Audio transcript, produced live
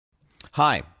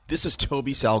Hi, this is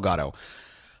Toby Salgado.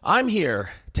 I'm here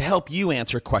to help you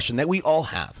answer a question that we all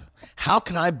have. How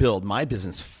can I build my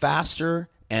business faster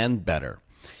and better?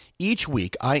 Each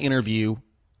week, I interview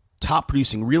top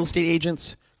producing real estate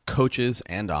agents, coaches,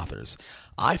 and authors.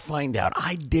 I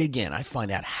dig in, I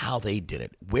find out how they did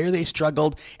it, where they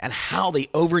struggled, and how they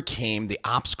overcame the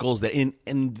obstacles that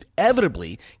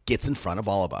inevitably gets in front of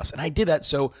all of us. And I did that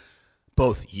so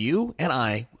both you and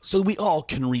I, so we all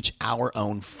can reach our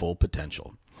own full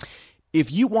potential.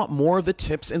 If you want more of the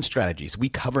tips and strategies we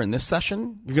cover in this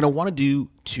session, you're going to want to do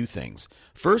two things.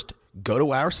 First, go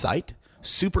to our site,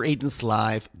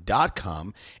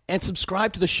 superagentslive.com, and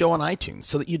subscribe to the show on iTunes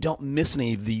so that you don't miss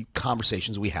any of the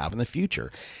conversations we have in the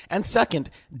future. And second,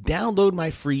 download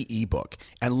my free ebook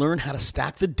and learn how to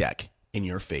stack the deck in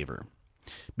your favor.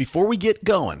 Before we get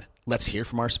going, let's hear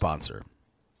from our sponsor.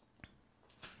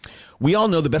 We all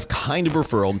know the best kind of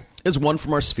referral is one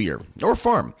from our sphere or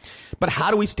firm. But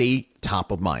how do we stay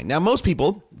top of mind? Now, most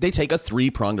people, they take a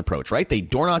three-pronged approach, right? They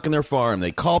door knock in their farm,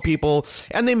 they call people,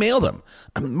 and they mail them.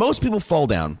 Most people fall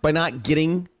down by not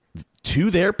getting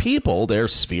to their people, their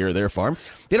sphere, their farm.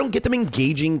 They don't get them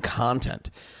engaging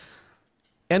content.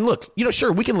 And look,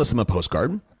 sure, we can list them a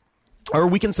postcard, or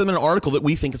we can send them an article that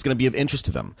we think is going to be of interest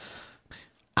to them.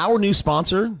 Our new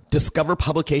sponsor, Discover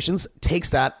Publications, takes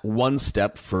that one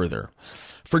step further.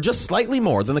 For just slightly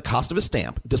more than the cost of a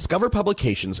stamp, Discover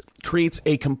Publications creates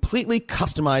a completely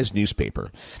customized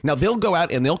newspaper. Now, they'll go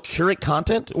out and they'll curate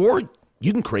content, or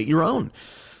you can create your own.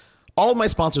 All of my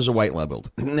sponsors are white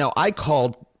labeled. Now,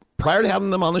 prior to having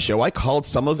them on the show, I called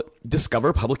some of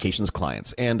Discover Publications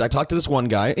clients, and I talked to this one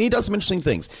guy, and he does some interesting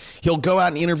things. He'll go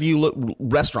out and interview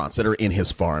restaurants that are in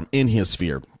his farm, in his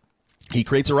sphere. He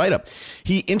creates a write-up.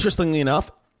 He, interestingly enough,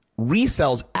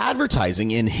 resells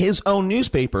advertising in his own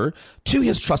newspaper to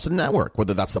his trusted network,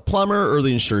 whether that's the plumber or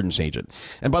the insurance agent.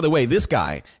 And by the way, this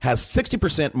guy has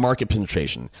 60% market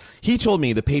penetration. He told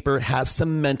me the paper has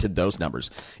cemented those numbers.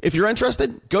 If you're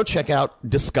interested, go check out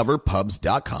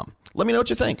discoverpubs.com. Let me know what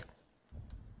you think.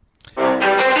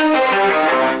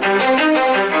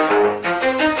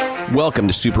 Welcome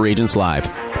to Super Agents Live.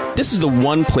 This is the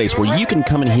one place where you can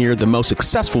come and hear the most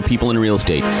successful people in real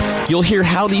estate. You'll hear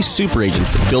how these super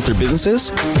agents built their businesses,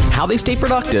 how they stay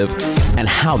productive, and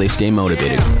how they stay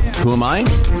motivated. Who am I?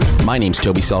 My name's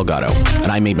Toby Salgado,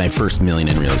 and I made my first $1 million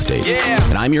in real estate.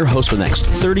 And I'm your host for the next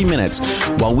 30 minutes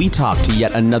while we talk to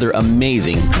yet another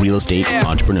amazing real estate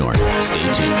entrepreneur.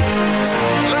 Stay tuned.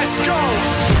 Let's go!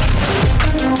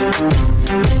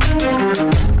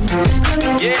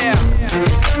 Yeah!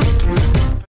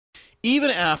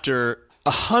 Even after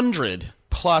 100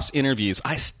 plus interviews,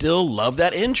 I still love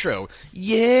that intro.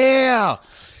 Yeah.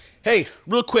 Hey,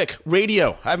 real quick,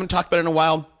 radio. I haven't talked about it in a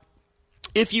while.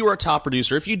 If you are a top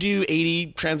producer, if you do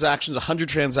 80 transactions, 100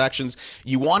 transactions,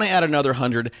 you want to add another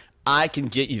 100, I can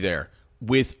get you there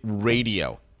with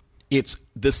radio. It's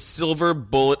the silver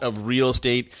bullet of real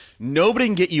estate. Nobody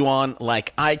can get you on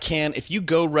like I can. If you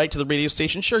go right to the radio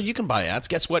station, sure, you can buy ads.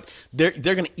 Guess what? They're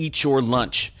going to eat your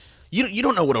lunch. You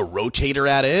don't know what a rotator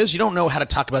ad is. You don't know how to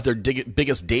talk about their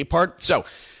biggest day part. So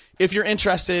if you're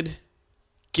interested,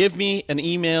 give me an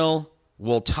email.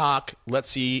 We'll talk. Let's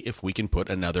see if we can put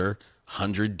another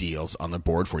 100 deals on the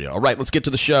board for you. All right, let's get to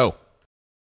the show.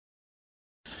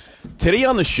 Today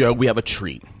on the show, we have a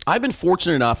treat. I've been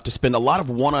fortunate enough to spend a lot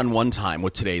of one-on-one time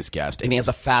with today's guest, and he has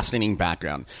a fascinating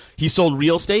background. He sold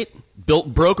real estate,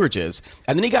 built brokerages,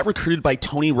 and then he got recruited by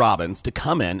Tony Robbins to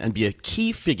come in and be a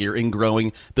key figure in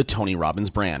growing the Tony Robbins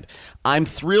brand. I'm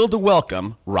thrilled to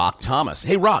welcome Rock Thomas.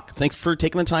 Hey, Rock, thanks for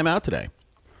taking the time out today.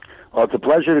 Well, it's a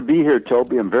pleasure to be here,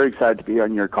 Toby. I'm very excited to be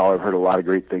on your call. I've heard a lot of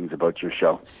great things about your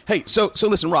show. Hey, so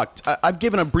listen, Rock, I've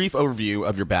given a brief overview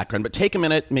of your background, but take a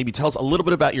minute, maybe tell us a little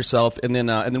bit about yourself, and then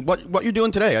what you're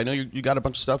doing today. I know you got a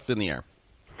bunch of stuff in the air.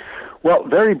 Well,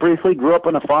 very briefly, grew up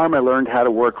on a farm. I learned how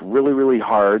to work really, really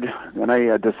hard. Then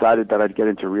I decided that I'd get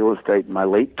into real estate in my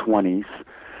late 20s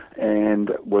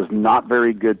and was not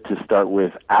very good to start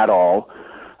with at all.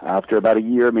 After about a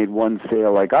year, I made one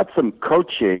sale. I got some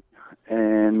coaching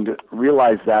and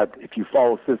realized that if you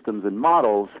follow systems and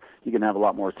models, you can have a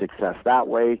lot more success that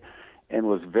way, and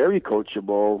was very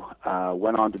coachable.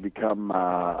 Went on to become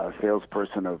a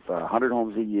salesperson of 100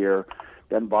 homes a year,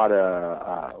 then bought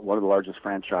one of the largest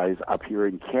franchise up here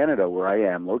in Canada where I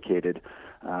am located.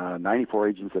 94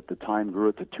 agents at the time, grew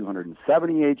it to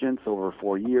 270 agents over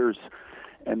 4 years,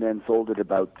 and then sold it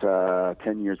about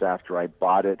 10 years after I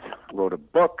bought it, wrote a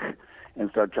book, and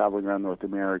started traveling around North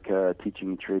America,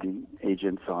 teaching and trading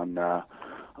agents on,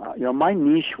 my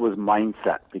niche was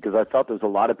mindset, because I felt there's a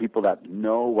lot of people that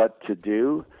know what to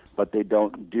do, but they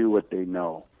don't do what they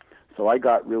know. So I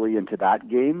got really into that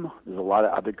game. There's a lot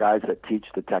of other guys that teach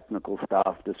the technical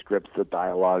stuff, the scripts, the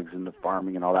dialogues, and the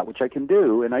farming and all that, which I can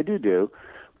do, and I do.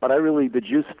 But the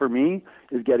juice for me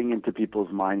is getting into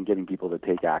people's mind, getting people to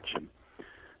take action.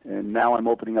 And now I'm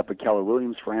opening up a Keller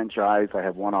Williams franchise. I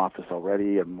have one office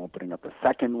already. I'm opening up a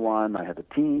second one. I have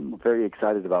a team. I'm very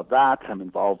excited about that. I'm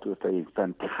involved with a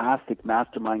fantastic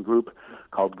mastermind group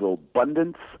called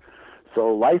Abundance.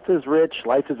 So life is rich,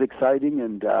 life is exciting,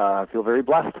 and I feel very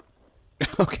blessed.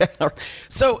 Okay.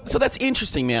 So that's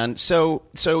interesting, man. So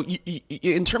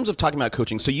in terms of talking about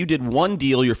coaching, so you did one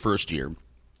deal your first year,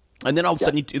 and then all of a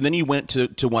sudden, then you went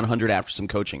to 100 after some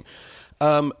coaching.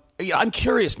 I'm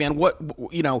curious, man. What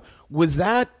was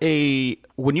that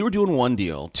when you were doing one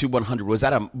deal to 100? Was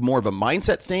that more of a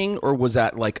mindset thing, or was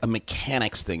that like a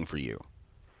mechanics thing for you,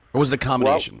 or was it a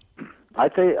combination? Well,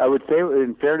 I would say,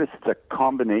 in fairness, it's a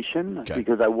combination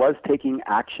because I was taking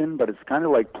action, but it's kind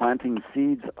of like planting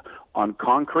seeds on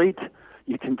concrete.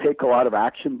 You can take a lot of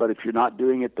action, but if you're not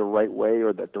doing it the right way or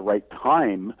at the right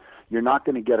time, you're not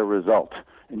going to get a result,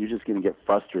 and you're just going to get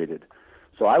frustrated.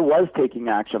 So I was taking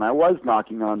action. I was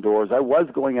knocking on doors. I was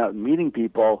going out and meeting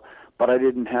people, but I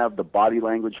didn't have the body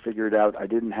language figured out. I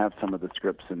didn't have some of the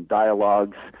scripts and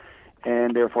dialogues,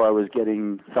 and therefore I was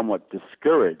getting somewhat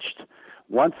discouraged.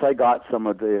 Once I got some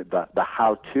of the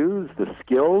how-tos, the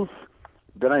skills,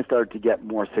 then I started to get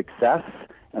more success,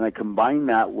 and I combined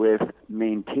that with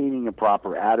maintaining a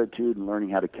proper attitude and learning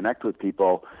how to connect with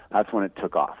people. That's when it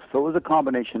took off. So it was a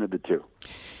combination of the two.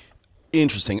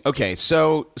 Interesting. Okay,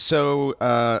 so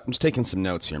I'm just taking some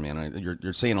notes here, man.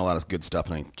 You're saying a lot of good stuff,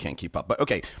 and I can't keep up. But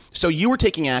okay, so you were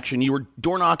taking action. You were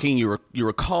door knocking. You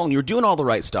were calling. You were doing all the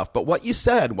right stuff. But what you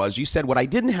said was, what I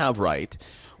didn't have right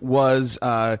was.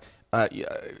 I'm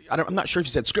not sure if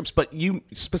you said scripts, but you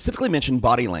specifically mentioned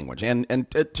body language, and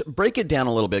to break it down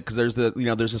a little bit, because there's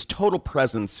this total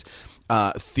presence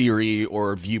theory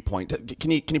or viewpoint.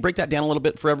 Can you break that down a little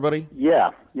bit for everybody? Yeah,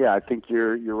 I think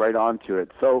you're right on to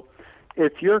it. So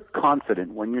if you're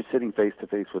confident when you're sitting face to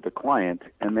face with a client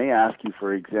and they ask you,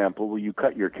 for example, will you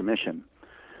cut your commission?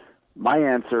 My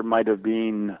answer might have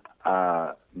been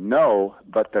no,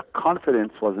 but the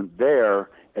confidence wasn't there,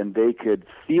 and they could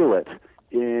feel it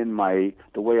in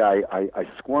the way I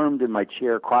squirmed in my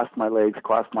chair, crossed my legs,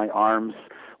 crossed my arms,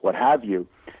 what have you.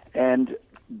 And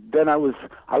then I was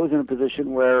in a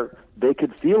position where they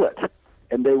could feel it,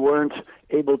 and they weren't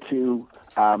able to.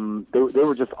 They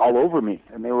were just all over me,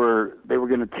 and they were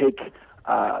going to take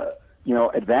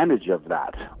advantage of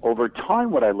that. Over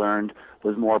time, what I learned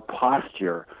was more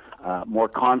posture, more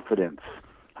confidence,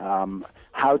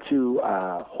 how to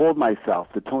hold myself,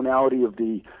 the tonality of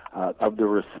the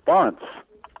response.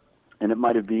 And it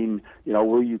might have been,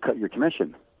 will you cut your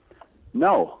commission?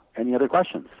 No. Any other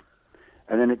questions?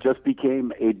 And then it just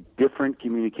became a different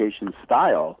communication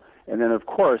style. And then, of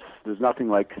course, there's nothing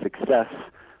like success,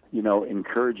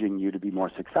 encouraging you to be more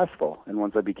successful. And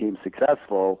once I became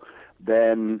successful,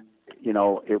 then,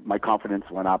 my confidence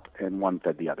went up, and one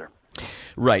fed the other.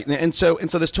 Right. And so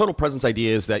this total presence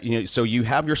idea is that, so you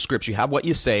have your scripts, you have what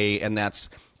you say, and that's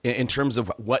in terms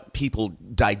of what people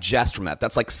digest from that.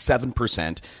 That's like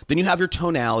 7%. Then you have your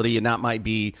tonality, and that might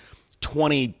be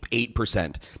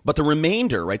 28%. But the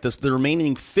remainder, right, the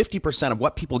remaining 50% of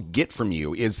what people get from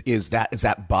you is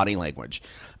that body language.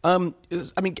 I don't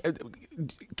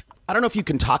know if you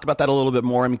can talk about that a little bit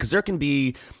more. Because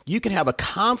you can have a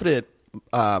confident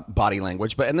body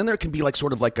language, and then there can be like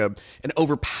sort of like an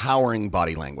overpowering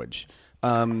body language.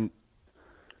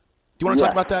 Do you want to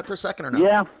talk about that for a second or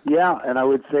not? Yeah, and I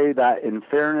would say that in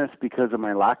fairness, because of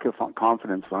my lack of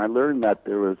confidence, when I learned that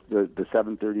there was the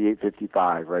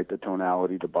 738-55, right, the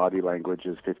tonality, the body language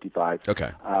is 55. Okay.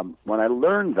 When I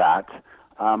learned that,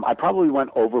 I probably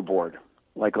went overboard.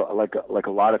 Like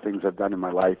a lot of things I've done in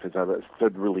my life is I've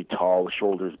stood really tall,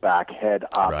 shoulders back, head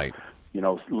up. Right.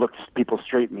 Looked people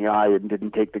straight in the eye and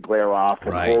didn't take the glare off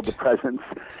and right. hold the presence.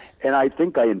 And I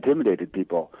think I intimidated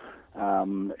people.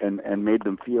 And made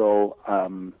them feel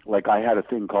like I had a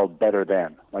thing called better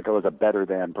than, like I was a better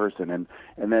than person, and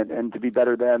to be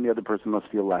better than, the other person must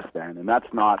feel less than, and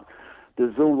that's not.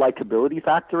 There's no likability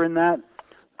factor in that.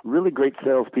 Really great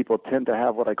salespeople tend to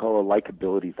have what I call a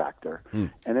likability factor,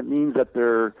 and it means that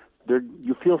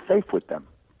you feel safe with them.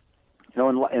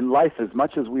 In life, as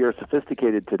much as we are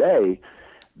sophisticated today,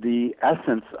 the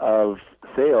essence of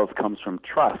sales comes from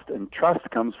trust, and trust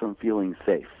comes from feeling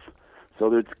safe.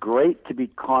 So it's great to be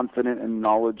confident and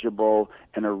knowledgeable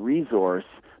and a resource,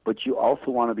 but you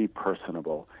also want to be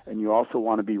personable, and you also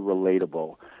want to be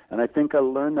relatable. And I think I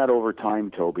learned that over time,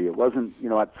 Toby. It wasn't,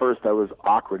 at first I was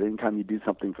awkward. Anytime you do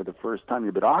something for the first time, you're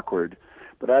a bit awkward.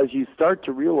 But as you start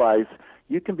to realize,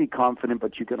 you can be confident,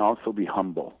 but you can also be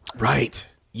humble. Right.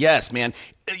 Yes, man.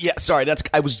 Yeah, sorry,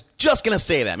 I was just going to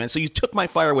say that, man. So you took my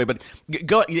fire away, but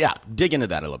dig into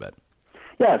that a little bit.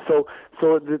 Yeah, so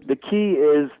the key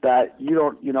is that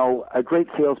a great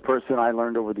salesperson I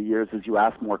learned over the years is you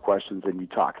ask more questions than you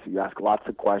talk. So you ask lots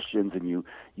of questions and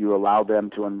you allow them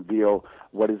to unveil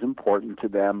what is important to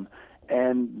them,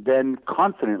 and then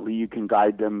confidently you can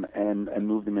guide them and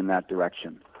move them in that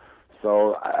direction.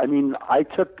 So, I mean, I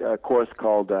took a course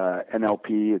called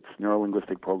NLP, it's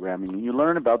Neuro-Linguistic Programming, and you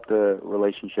learn about the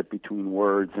relationship between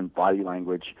words and body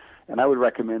language. And I would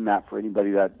recommend that for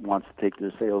anybody that wants to take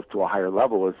their sales to a higher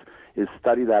level is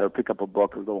study that or pick up a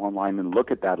book or go online and look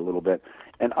at that a little bit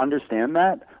and understand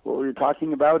that. What we're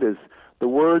talking about is the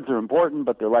words are important,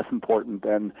 but they're less important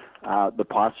than the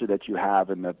posture that you have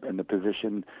and the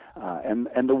position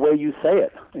and the way you say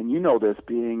it. And you know this,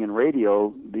 being in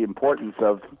radio, the importance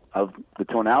of the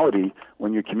tonality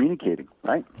when you're communicating,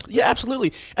 right? Yeah,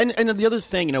 absolutely. And the other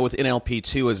thing, with NLP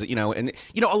too is,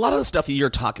 a lot of the stuff that you're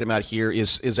talking about here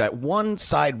is at one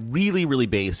side really, really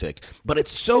basic, but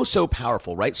it's so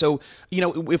powerful, right? So,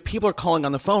 if people are calling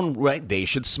on the phone, right, they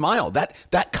should smile.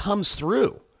 That comes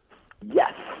through.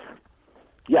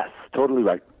 Yes, totally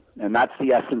right. And that's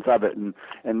the essence of it.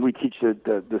 And we teach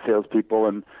the salespeople.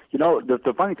 And,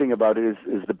 the funny thing about it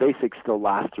is the basics still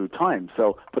last through time.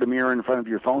 So put a mirror in front of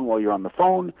your phone while you're on the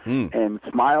phone and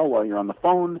smile while you're on the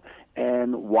phone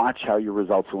and watch how your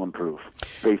results will improve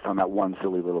based on that one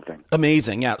silly little thing.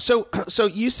 Amazing. Yeah. So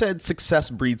you said success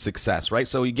breeds success, right?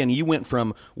 So again, you went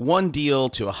from one deal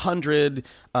to 100,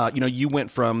 you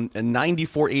went from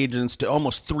 94 agents to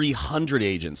almost 300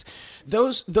 agents.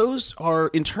 Those are,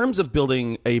 in terms of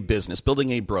building a business,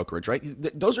 building a brokerage, right?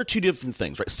 Those are two different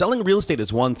things, right? Selling real estate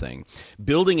is one thing.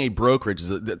 Building a brokerage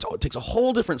it takes a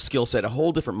whole different skill set, a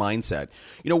whole different mindset.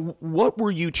 What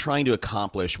were you trying to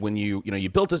accomplish when you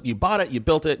built it, you bought it, you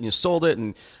built it, and you sold it?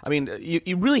 And I mean,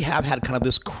 you really have had kind of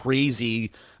this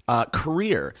crazy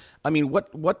career. I mean,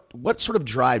 what sort of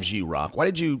drives you, Rock? Why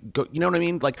did you go? You know what I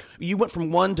mean? Like, you went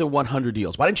from 1 to 100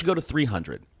 deals. Why didn't you go to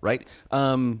 300? Right?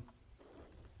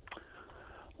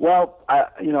 Well,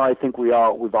 I think we've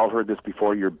all heard this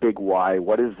before. Your big why.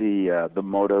 What is the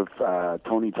motive?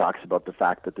 Tony talks about the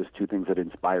fact that there's two things that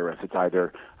inspire us. It's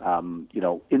either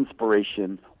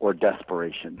inspiration or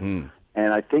desperation.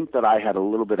 And I think that I had a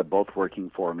little bit of both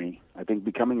working for me. I think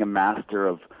becoming a master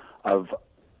of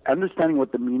understanding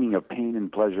what the meaning of pain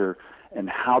and pleasure and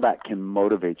how that can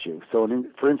motivate you. So,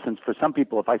 for instance, for some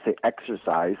people, if I say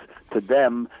exercise, to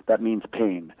them that means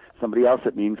pain. Somebody else,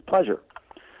 it means pleasure.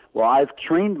 Well, I've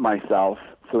trained myself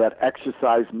so that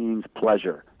exercise means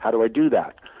pleasure. How do I do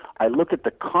that? I look at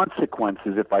the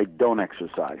consequences if I don't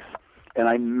exercise, and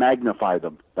I magnify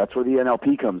them. That's where the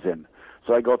NLP comes in.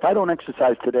 So I go, if I don't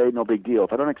exercise today, no big deal.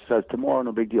 If I don't exercise tomorrow,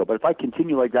 no big deal. But if I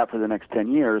continue like that for the next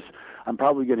 10 years, I'm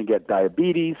probably going to get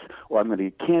diabetes or I'm going to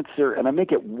get cancer, and I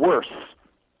make it worse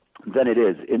than it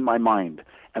is in my mind.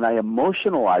 And I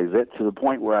emotionalize it to the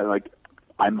point where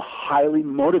I'm highly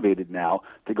motivated now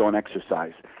to go and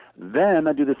exercise. Then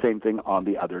I do the same thing on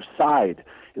the other side.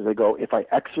 Is I go, if I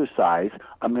exercise,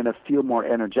 I'm going to feel more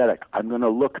energetic. I'm going to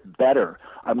look better.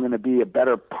 I'm going to be a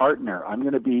better partner. I'm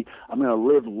going to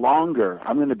live longer.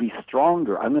 I'm going to be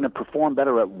stronger. I'm going to perform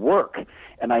better at work.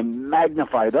 And I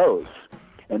magnify those.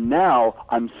 And now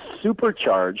I'm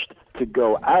supercharged to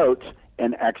go out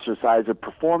and exercise or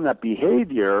perform that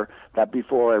behavior that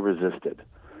before I resisted.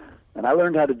 And I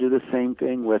learned how to do the same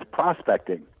thing with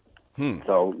prospecting.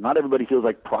 So not everybody feels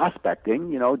like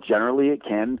prospecting. Generally it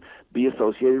can be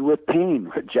associated with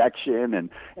pain, rejection,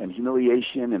 and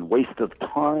humiliation and waste of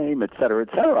time, et cetera,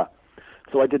 et cetera.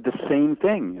 So I did the same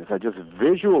thing. Is I just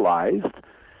visualized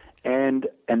and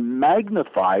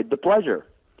magnified the pleasure.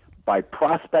 By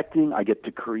prospecting, I get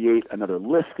to create another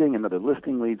listing. Another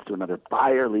listing leads to another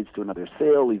buyer, leads to another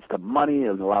sale, leads to money.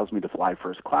 It allows me to fly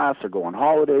first class or go on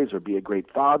holidays or be a great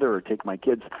father or take my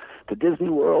kids to Disney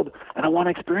World. And I want to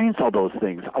experience all those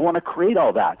things. I want to create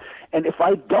all that. And if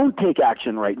I don't take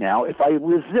action right now, if I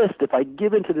resist, if I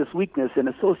give into this weakness and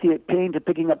associate pain to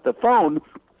picking up the phone,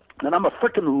 then I'm a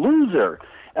freaking loser.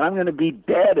 And I'm going to be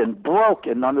dead and broke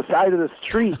and on the side of the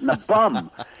street and a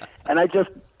bum. And I just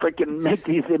freaking make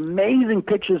these amazing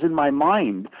pictures in my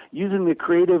mind using the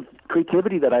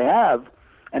creativity that I have,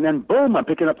 and then boom, I'm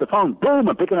picking up the phone. Boom,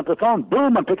 I'm picking up the phone.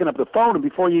 Boom, I'm picking up the phone. And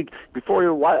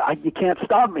you can't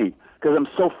stop me because I'm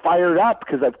so fired up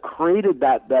because I've created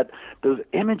those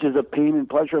images of pain and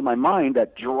pleasure in my mind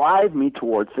that drive me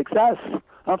towards success.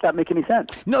 I don't know if that makes any sense.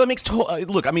 No, that makes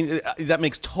look. I mean, that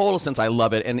makes total sense. I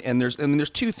love it. And there's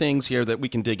two things here that we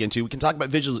can dig into. We can talk about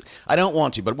visual. I don't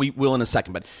want to, but we will in a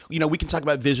second. But we can talk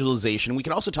about visualization. We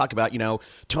can also talk about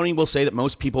Tony will say that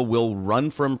most people will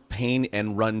run from pain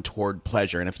and run toward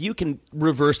pleasure. And if you can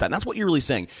reverse that, and that's what you're really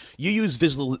saying. You use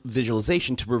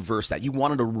visualization to reverse that. You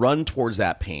wanted to run towards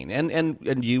that pain,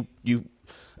 and you.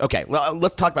 Okay, well,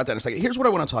 let's talk about that in a second. Here's what I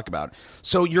want to talk about.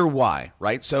 So your why,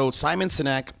 right? So Simon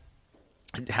Sinek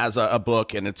has a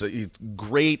book, and it's a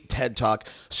great TED Talk,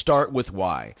 Start With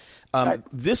Why. Right.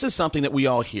 This is something that we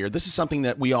all hear. This is something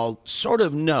that we all sort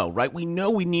of know, right? We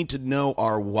know we need to know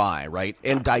our why, right?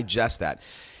 And digest that.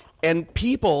 And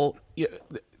people,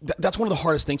 that's one of the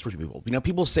hardest things for people.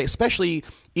 People say, especially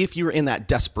if you're in that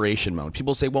desperation mode,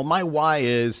 people say, well, my why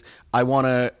is I want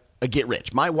to get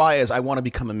rich. My why is I want to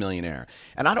become a millionaire.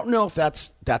 And I don't know if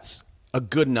that's a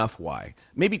good enough why.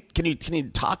 Maybe can you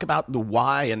talk about the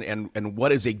why and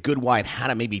what is a good why and how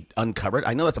to maybe uncover it?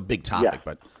 I know that's a big topic,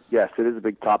 but yes, it is a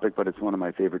big topic, but it's one of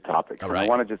my favorite topics. All right. And I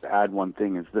want to just add one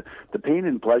thing: is the pain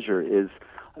and pleasure is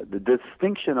the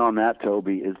distinction on that,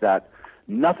 Toby, is that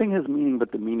nothing has meaning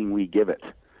but the meaning we give it.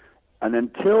 And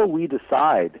until we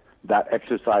decide that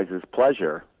exercise is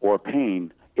pleasure or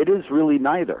pain, it is really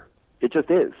neither. It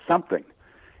just is something.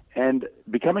 And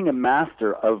becoming a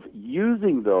master of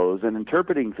using those and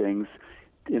interpreting things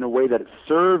in a way that it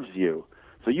serves you.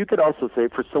 So you could also say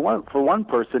for one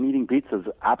person, eating pizza is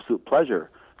absolute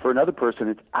pleasure. For another person,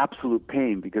 it's absolute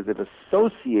pain because they've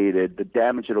associated the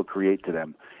damage it'll create to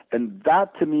them. And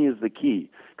that, to me, is the key.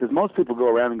 Because most people go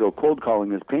around and go, cold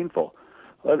calling is painful.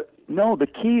 But no, the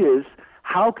key is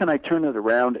how can I turn it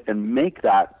around and make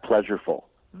that pleasureful?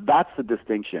 That's the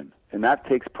distinction. And that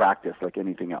takes practice like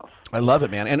anything else. I love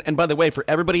it, man. And by the way, for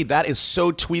everybody, that is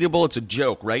so tweetable. It's a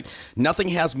joke, right? Nothing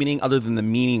has meaning other than the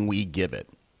meaning we give it.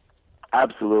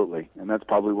 Absolutely. And that's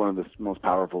probably one of the most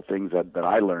powerful things that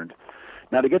I learned.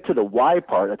 Now, to get to the why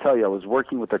part, I tell you, I was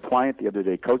working with a client the other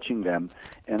day, coaching them,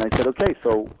 and I said, okay,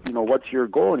 so, what's your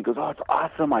goal? And he goes, oh, it's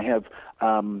awesome. I have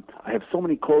so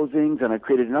many closings, and I've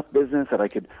created enough business that I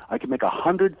could make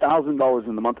 $100,000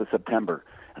 in the month of September.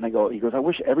 And he goes, I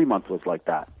wish every month was like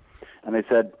that. And I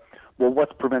said, well,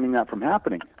 what's preventing that from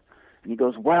happening? And he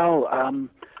goes, well,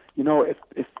 if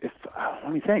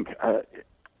let me think.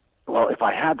 Well, if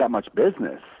I had that much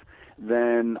business,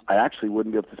 then I actually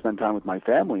wouldn't be able to spend time with my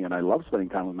family, and I love spending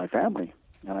time with my family.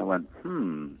 And I went,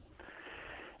 And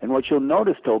what you'll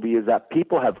notice, Toby, is that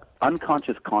people have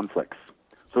unconscious conflicts.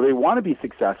 So they want to be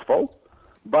successful,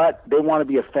 but they want to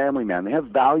be a family man. They have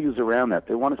values around that.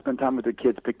 They want to spend time with their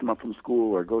kids, pick them up from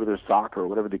school, or go to their soccer, or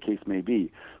whatever the case may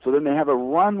be. So then they have a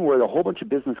run where a whole bunch of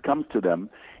business comes to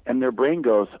them, and their brain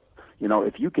goes,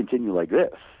 if you continue like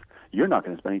this, you're not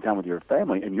going to spend any time with your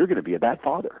family, and you're going to be a bad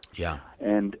father. Yeah.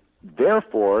 And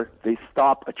therefore, they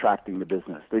stop attracting the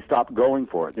business. They stop going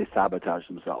for it. They sabotage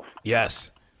themselves. Yes.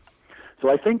 So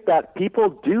I think that people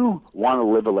do want to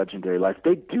live a legendary life.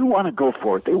 They do want to go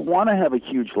for it. They want to have a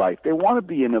huge life. They want to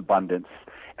be in abundance.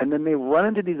 And then they run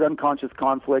into these unconscious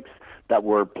conflicts that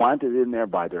were planted in there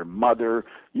by their mother.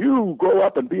 You grow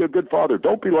up and be a good father.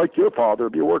 Don't be like your father.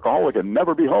 Be a workaholic and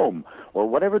never be home, or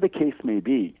whatever the case may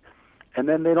be. And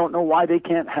then they don't know why they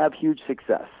can't have huge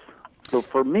success. So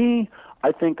for me,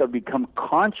 I think I've become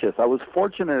conscious. I was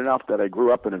fortunate enough that I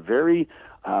grew up in a very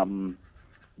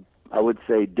I would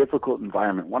say, difficult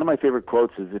environment. One of my favorite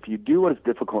quotes is, if you do what is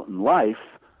difficult in life,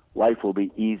 life will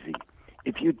be easy.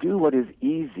 If you do what is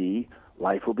easy,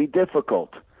 life will be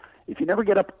difficult. If you never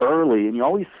get up early and you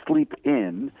always sleep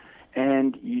in,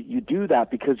 and you do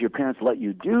that because your parents let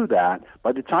you do that,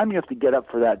 by the time you have to get up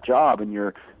for that job and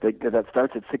that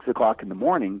starts at 6 o'clock in the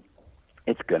morning,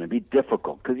 it's going to be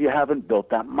difficult because you haven't built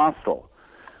that muscle.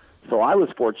 So I was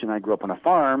fortunate. I grew up on a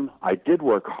farm. I did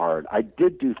work hard. I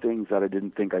did do things that I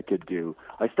didn't think I could do.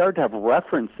 I started to have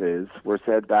references where it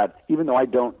said that even though I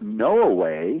don't know a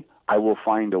way, I will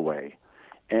find a way.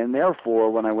 And therefore,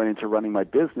 when I went into running my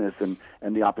business and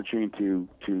the opportunity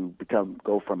to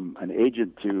go from an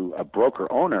agent to a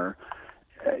broker owner,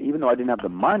 even though I didn't have the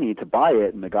money to buy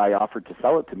it and the guy offered to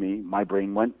sell it to me, my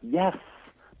brain went yes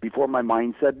before my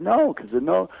mind said no, because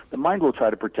the mind will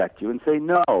try to protect you and say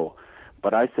no.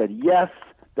 But I said yes,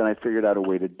 then I figured out a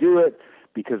way to do it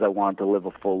because I wanted to live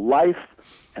a full life,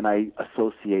 and I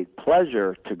associate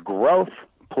pleasure to growth,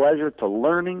 pleasure to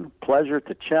learning, pleasure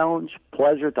to challenge,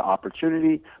 pleasure to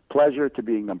opportunity, pleasure to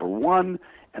being number one,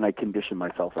 and I condition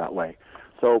myself that way.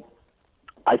 So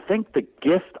I think the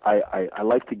gift I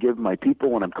like to give my people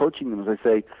when I'm coaching them is I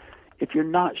say, if you're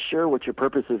not sure what your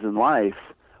purpose is in life,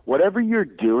 whatever you're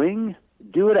doing,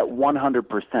 do it at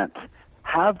 100%.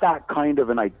 Have that kind of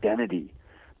an identity,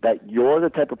 that you're the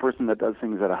type of person that does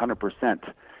things at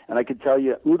 100%. And I could tell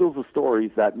you oodles of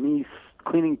stories that me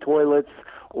cleaning toilets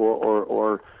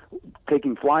or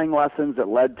taking flying lessons that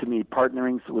led to me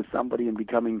partnering with somebody and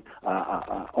becoming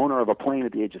owner of a plane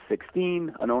at the age of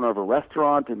 16, an owner of a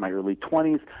restaurant in my early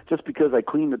 20s, just because I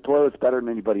cleaned the toilets better than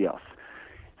anybody else.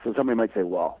 So somebody might say,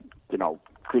 well,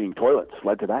 cleaning toilets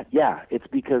led to that. Yeah, it's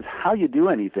because how you do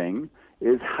anything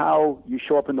is how you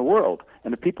show up in the world.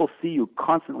 And if people see you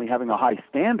constantly having a high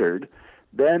standard,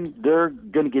 then they're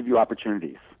going to give you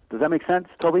opportunities. Does that make sense,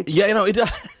 Toby? Yeah, it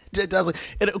does. It does.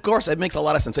 And of course, it makes a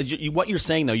lot of sense. What you're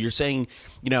saying, though, you're saying,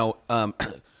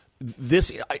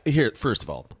 this here. First of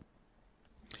all,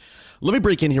 let me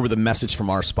break in here with a message from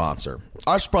our sponsor.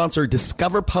 Our sponsor,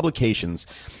 Discover Publications,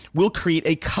 will create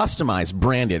a customized,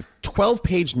 branded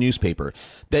 12-page newspaper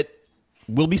that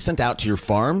will be sent out to your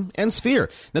farm and sphere.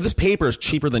 Now, this paper is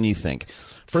cheaper than you think.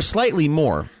 For slightly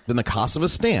more than the cost of a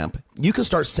stamp, you can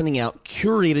start sending out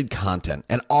curated content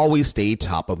and always stay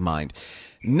top of mind.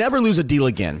 Never lose a deal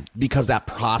again because that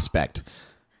prospect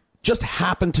just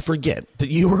happened to forget that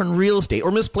you were in real estate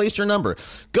or misplaced your number.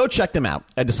 Go check them out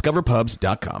at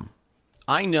discoverpubs.com.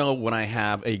 I know when I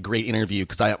have a great interview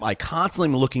because I constantly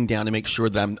am looking down to make sure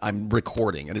that I'm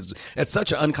recording, and it's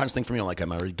such an unconscious thing for me. I'm like,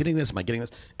 am I getting this? Am I getting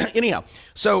this? Anyhow,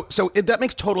 so that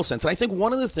makes total sense. And I think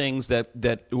one of the things that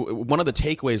one of the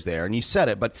takeaways there, and you said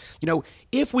it, but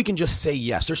if we can just say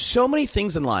yes, there's so many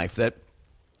things in life that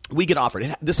we get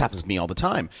offered. This happens to me all the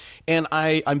time. And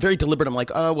I'm very deliberate. I'm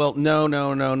like, oh, well,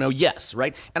 no, yes,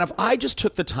 right? And if I just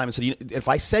took the time and said, if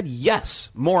I said yes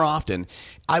more often,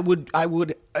 I would,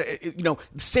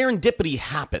 serendipity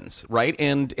happens, right?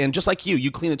 And just like you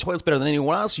clean the toilets better than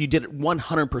anyone else. You did it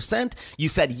 100%. You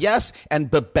said yes, and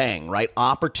bang, right?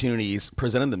 Opportunities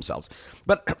presented themselves.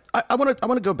 But I want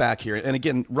to go back here. And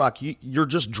again, Rock, you're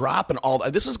just dropping all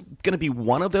that. This is going to be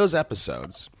one of those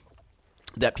episodes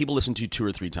that people listen to 2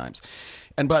 or 3 times.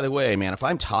 And by the way, man, if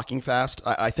I'm talking fast,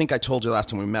 I think I told you last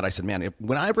time we met, I said, man,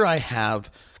 whenever I have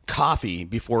coffee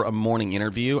before a morning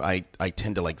interview, I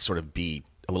tend to sort of be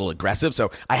a little aggressive.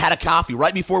 So I had a coffee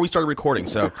right before we started recording.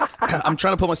 So I'm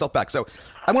trying to pull myself back. So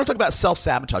I want to talk about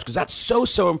self-sabotage because that's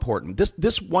so important.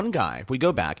 This one guy, if we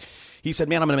go back, he said,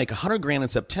 man, I'm going to make $100,000 in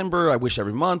September. I wish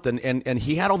every month. And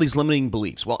he had all these limiting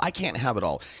beliefs. Well, I can't have it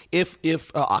all.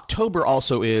 If October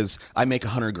also is, I make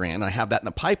 $100,000 and I have that in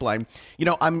the pipeline,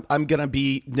 I'm going to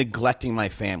be neglecting my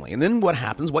family. And then what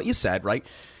happens, what you said, right?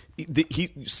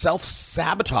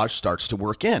 Self-sabotage starts to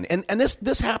work in. And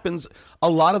this happens a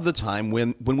lot of the time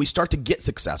when we start to get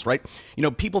success, right?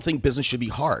 People think business should be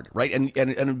hard, right?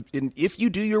 And if you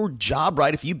do your job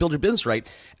right, if you build your business right,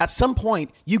 at some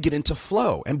point you get into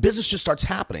flow and business just starts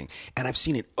happening. And I've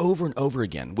seen it over and over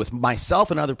again with myself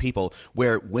and other people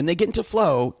where when they get into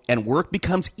flow and work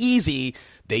becomes easy,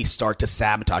 they start to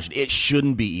sabotage it. It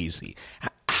shouldn't be easy.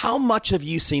 How much have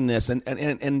you seen this?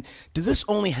 And does this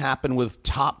only happen with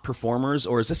top performers,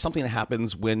 or is this something that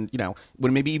happens when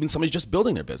maybe even somebody's just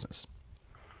building their business?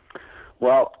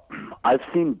 Well, I've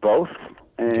seen both,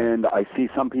 and I see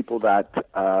some people that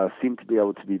seem to be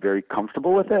able to be very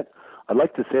comfortable with it. I'd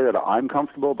like to say that I'm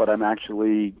comfortable, but I'm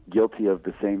actually guilty of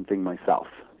the same thing myself.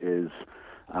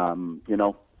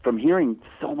 From hearing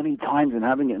so many times and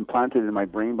having it implanted in my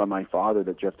brain by my father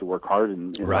that you have to work hard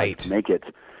and right to make it.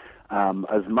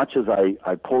 As much as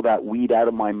I pull that weed out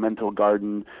of my mental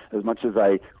garden, as much as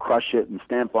I crush it and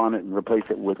stamp on it and replace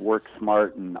it with work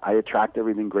smart and I attract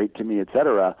everything great to me,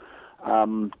 etc.,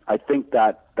 I think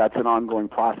that's an ongoing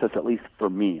process, at least for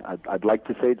me. I'd like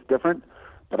to say it's different,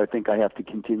 but I think I have to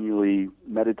continually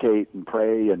meditate and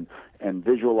pray and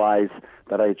visualize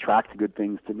that I attract good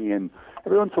things to me. And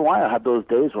every once in a while I have those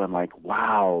days where I'm like,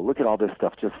 wow, look at all this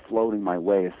stuff just floating my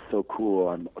way. It's so cool.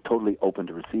 I'm totally open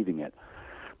to receiving it.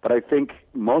 But I think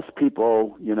most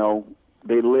people,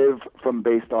 they live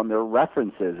based on their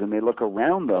references, and they look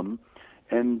around them,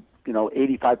 and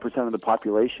 85% of the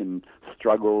population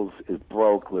struggles, is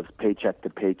broke, lives paycheck to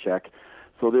paycheck.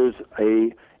 So there's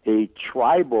a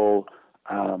tribal,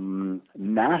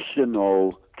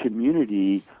 national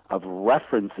community of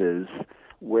references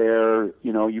where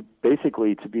you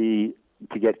basically to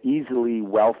get easily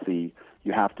wealthy,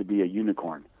 you have to be a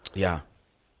unicorn. Yeah.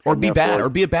 Or be bad, or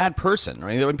be a bad person,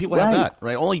 right? When people have that,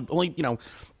 right? Only,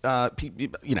 I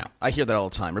hear that all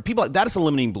the time. Or people, that is a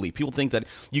limiting belief. People think that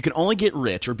you can only get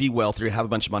rich or be wealthy or have a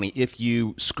bunch of money if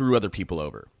you screw other people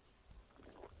over.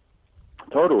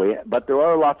 Totally, but there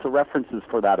are lots of references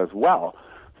for that as well.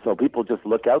 So people just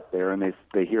look out there and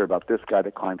they hear about this guy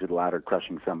that climbed to the ladder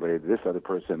crushing somebody, this other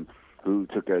person who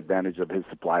took advantage of his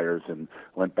suppliers and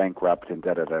went bankrupt and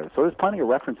da-da-da. So there's plenty of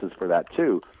references for that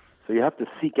too. So So you have to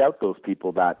seek out those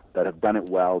people that have done it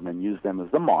well and then use them as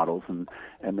the models and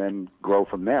then grow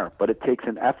from there. But it takes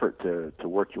an effort to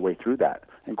work your way through that.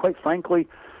 And quite frankly,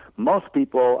 most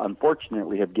people,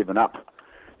 unfortunately, have given up.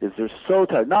 They're so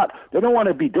tired. They don't want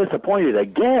to be disappointed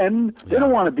again. They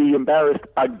don't want to be embarrassed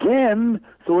again.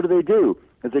 So what do?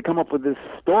 Is they come up with this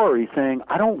story saying,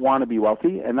 I don't want to be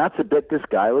wealthy. And that's a bit this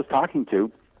guy I was talking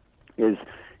to, is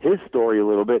his story a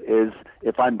little bit is,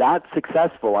 if I'm that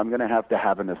successful, I'm going to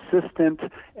have an assistant.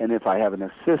 And if I have an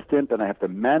assistant, then I have to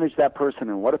manage that person.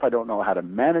 And what if I don't know how to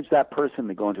manage that person?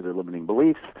 They go into their limiting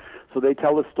beliefs. So they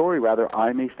tell the story, rather,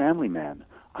 I'm a family man.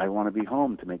 I want to be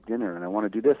home to make dinner, and I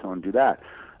want to do this, I want to do that.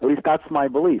 At least that's my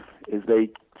belief, is they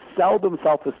sell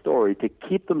themselves a story to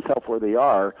keep themselves where they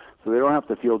are so they don't have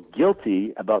to feel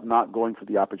guilty about not going for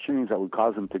the opportunities that would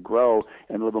cause them to grow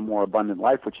and live a more abundant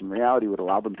life, which in reality would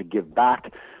allow them to give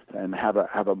back and have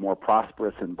a more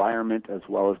prosperous environment, as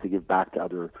well as to give back to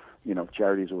other,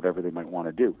 charities or whatever they might want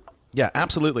to do. Yeah,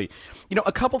 absolutely.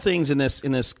 A couple things in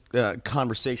this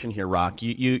conversation here, Rock.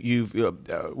 You've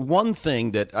one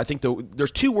thing that I think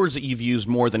there's two words that you've used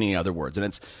more than any other words,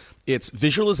 and it's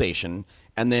visualization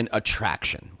and then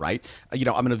attraction, right? I'm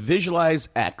going to visualize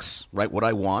X, right, what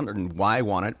I want and why I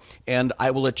want it, and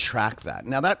I will attract that.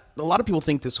 Now, that a lot of people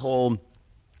think this whole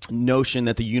notion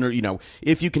that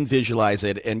if you can visualize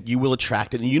it and you will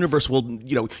attract it, and the universe will,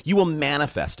 you will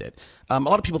manifest it. A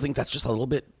lot of people think that's just a little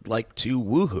bit like too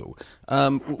woohoo.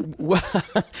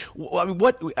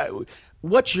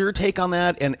 What's your take on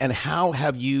that, and how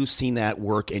have you seen that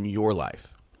work in your life?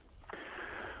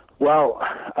 Well,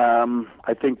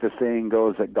 I think the saying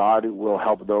goes that God will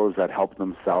help those that help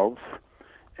themselves.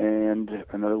 And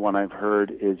another one I've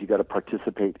heard is you got to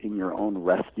participate in your own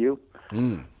rescue.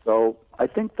 So I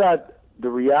think that the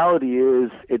reality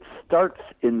is it starts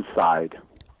inside.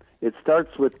 It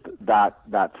starts with that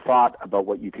thought about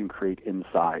what you can create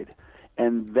inside.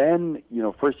 And then,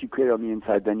 first you create it on the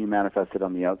inside, then you manifest it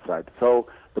on the outside. So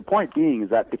the point being is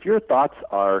that if your thoughts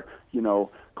are,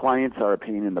 clients are a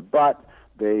pain in the butt,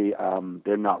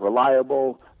 they're not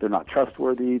reliable, they're not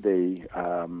trustworthy, they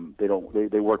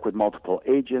work with multiple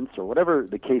agents, or whatever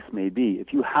the case may be.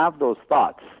 If you have those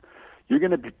thoughts, you're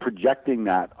going to be projecting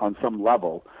that on some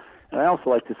level. And I also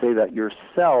like to say that your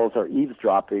cells are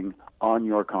eavesdropping on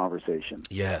your conversation.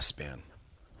 Yes, man.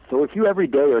 So if you every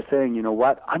day are saying, you know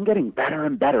what, I'm getting better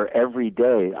and better every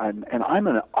day, and I'm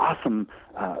an awesome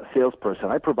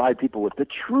salesperson. I provide people with the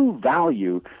true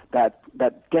value that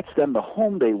gets them the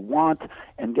home they want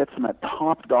and gets them at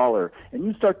top dollar, and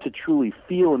you start to truly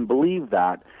feel and believe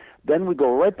that, then we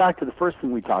go right back to the first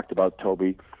thing we talked about,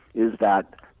 Toby, is that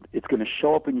it's going to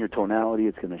show up in your tonality,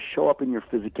 it's going to show up in your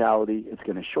physicality, it's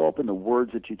going to show up in the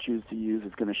words that you choose to use,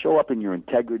 it's going to show up in your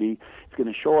integrity, it's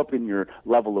going to show up in your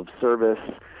level of service.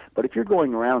 But if you're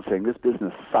going around saying this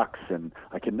business sucks and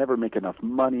I can never make enough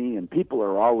money and people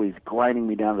are always grinding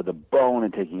me down to the bone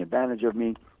and taking advantage of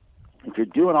me, if you're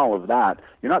doing all of that,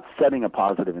 you're not setting a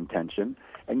positive intention,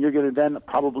 and you're going to then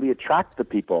probably attract the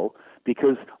people,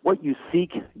 because what you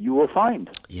seek, you will find.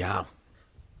 Yeah.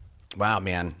 Wow,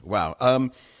 man. Wow.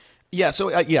 Yeah.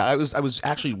 So I was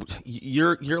actually,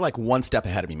 you're like one step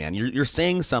ahead of me, man. You're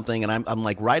saying something, and I'm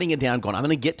like writing it down, going, I'm going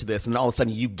to get to this, and all of a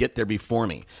sudden you get there before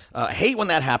me. I hate when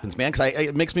that happens, man, because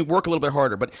it makes me work a little bit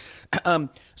harder. But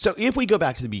so if we go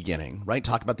back to the beginning, right,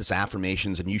 talk about this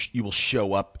affirmations, and you will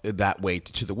show up that way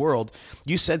to the world.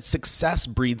 You said success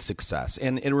breeds success,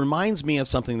 and it reminds me of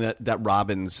something that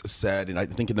Robbins said, and I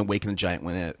think in the Awaken the Giant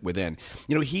Within.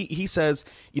 He says,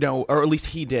 or at least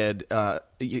he did.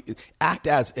 Act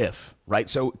as if, right?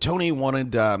 So Tony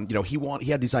wanted,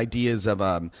 he had these ideas of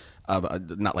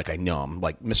not like I know him,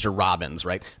 like Mr. Robbins,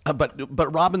 right?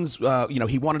 But Robbins,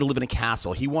 he wanted to live in a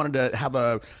castle. He wanted to have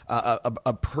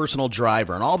a personal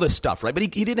driver and all this stuff, right? But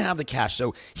he didn't have the cash,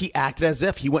 so he acted as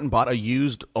if. He went and bought a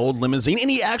used old limousine, and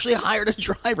he actually hired a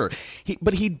driver.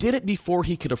 But he did it before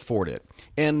he could afford it,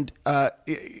 and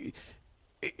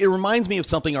it reminds me of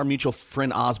something our mutual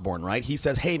friend Osborne, right? He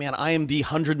says, hey, man, I am the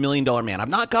 $100 million man. I've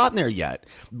not gotten there yet,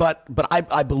 but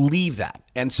I believe that.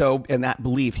 And so in that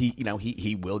belief,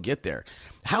 he will get there.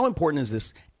 How important is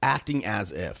this acting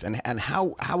as if, and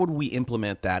how would we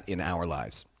implement that in our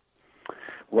lives?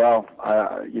 Well,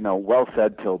 well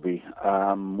said, Toby.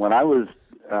 When I was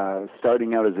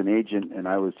starting out as an agent and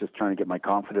I was just trying to get my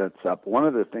confidence up, one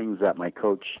of the things that my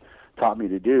coach taught me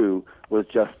to do was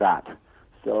just that.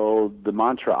 So the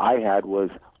mantra I had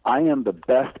was, I am the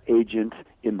best agent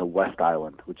in the West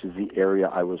Island, which is the area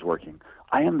I was working.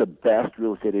 I am the best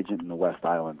real estate agent in the West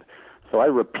Island. So I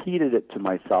repeated it to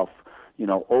myself,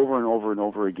 over and over and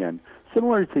over again.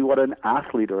 Similar to what an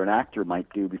athlete or an actor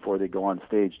might do before they go on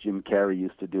stage. Jim Carrey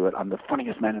used to do it. I'm the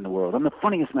funniest man in the world. I'm the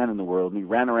funniest man in the world. And he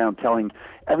ran around telling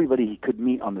everybody he could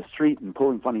meet on the street and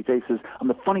pulling funny faces, I'm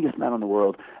the funniest man in the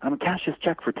world. I'm going to cash this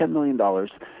check for $10 million.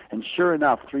 And sure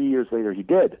enough, 3 years later, he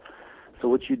did. So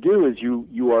what you do is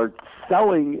you are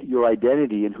selling your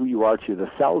identity and who you are to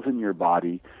the cells in your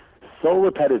body so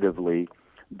repetitively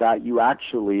that you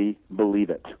actually believe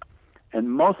it.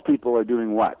 And most people are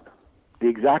doing what? The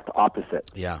exact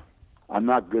opposite. Yeah. I'm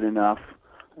not good enough.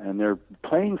 And they're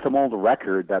playing some old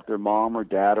record that their mom or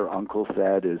dad or uncle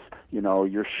said is,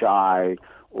 you're shy,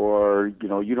 or,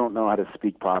 you don't know how to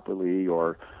speak properly,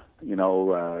 or, you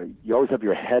always have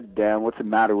your head down. What's the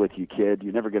matter with you, kid?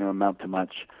 You're never going to amount to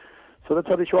much. So that's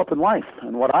how they show up in life.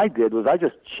 And what I did was I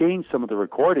just changed some of the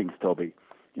recordings, Toby.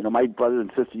 My brother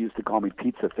and sister used to call me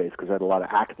pizza face because I had a lot of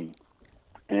acne.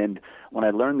 And when I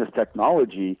learned this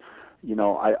technology,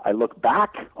 I look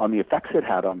back on the effects it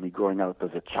had on me growing up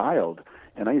as a child.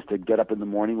 And I used to get up in the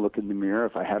morning, look in the mirror.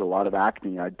 If I had a lot of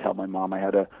acne, I'd tell my mom I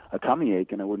had a tummy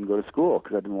ache and I wouldn't go to school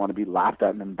because I didn't want to be laughed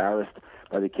at and embarrassed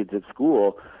by the kids at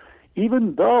school.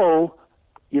 Even though,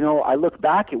 I look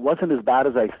back, it wasn't as bad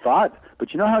as I thought. But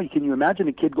can you imagine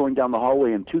a kid going down the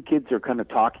hallway and two kids are kind of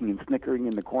talking and snickering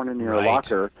in the corner near a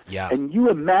locker. Yeah. And you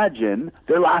imagine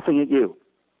they're laughing at you.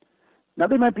 Now,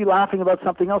 they might be laughing about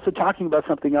something else or talking about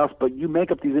something else, but you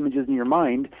make up these images in your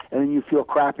mind, and then you feel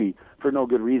crappy for no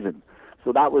good reason.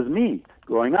 So that was me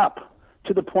growing up,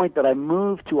 to the point that I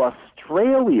moved to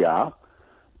Australia,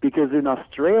 because in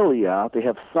Australia, they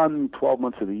have sun 12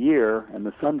 months of the year, and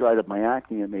the sun dried up my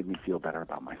acne and made me feel better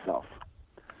about myself.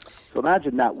 So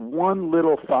imagine that one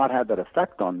little thought had that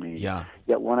effect on me. Yeah.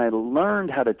 Yet when I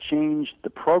learned how to change the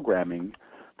programming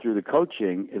through the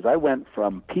coaching, is I went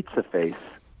from pizza face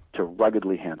to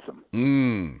ruggedly handsome.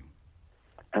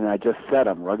 And I just said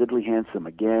I'm ruggedly handsome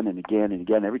again and again and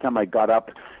again. Every time I got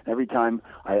up, every time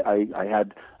I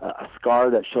had a scar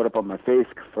that showed up on my face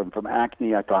from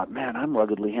acne, I thought, man, I'm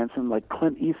ruggedly handsome like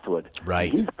Clint Eastwood. Right.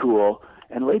 He's cool,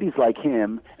 and ladies like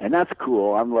him, and that's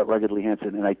cool. I'm ruggedly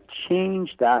handsome. And I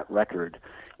changed that record.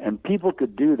 And people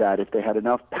could do that if they had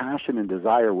enough passion and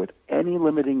desire with any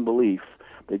limiting belief.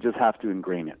 They just have to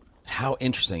ingrain it. How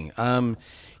interesting.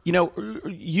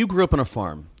 You grew up on a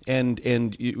farm, and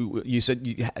you said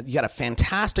you had a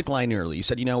fantastic line early. You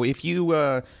said, if you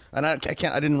and I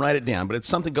didn't write it down, but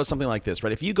it goes something like this,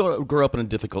 right? If you grow up in a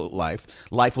difficult life,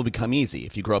 life will become easy.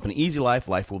 If you grow up in an easy life,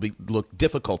 life will look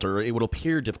difficult, or it will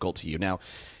appear difficult to you. Now,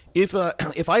 if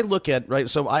I look at, right,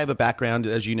 so I have a background,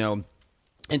 as you know,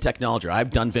 in technology. I've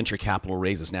done venture capital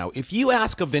raises. Now, if you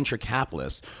ask a venture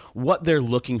capitalist what they're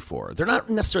looking for, they're not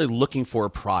necessarily looking for a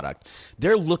product.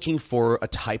 They're looking for a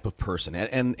type of person,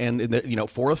 and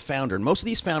for a founder. And most of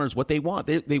these founders, what they want,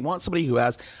 they want somebody who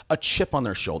has a chip on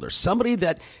their shoulder, somebody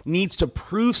that needs to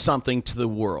prove something to the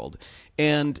world.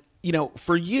 And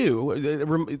for you,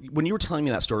 when you were telling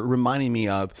me that story, it reminded me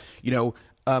of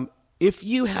if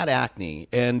you had acne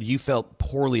and you felt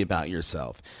poorly about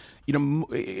yourself.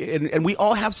 And we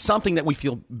all have something that we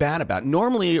feel bad about.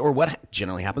 Normally, or what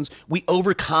generally happens, we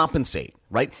overcompensate,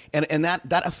 right? And that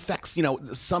affects,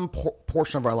 some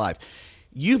portion of our life.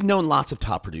 You've known lots of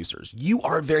top producers. You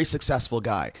are a very successful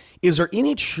guy. Is there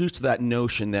any truth to that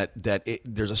notion that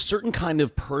there's a certain kind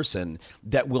of person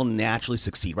that will naturally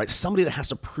succeed, right? Somebody that has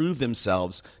to prove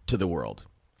themselves to the world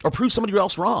or prove somebody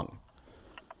else wrong?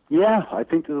 Yeah, I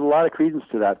think there's a lot of credence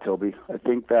to that, Toby. I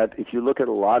think that if you look at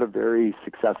a lot of very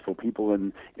successful people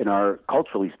in our,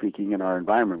 culturally speaking, in our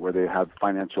environment where they have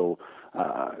financial,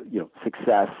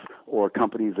 success or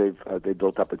companies they've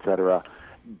built up, et cetera,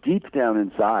 deep down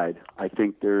inside, I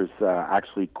think there's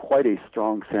actually quite a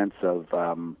strong sense of,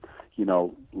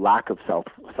 lack of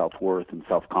self-worth and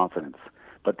self-confidence.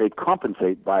 But they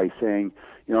compensate by saying,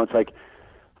 it's like,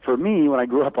 for me, when I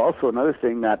grew up, also another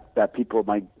thing that people,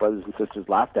 my brothers and sisters,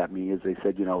 laughed at me is they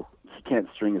said, he can't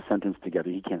string a sentence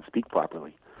together. He can't speak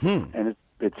properly. And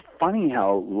it's funny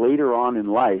how later on in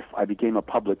life I became a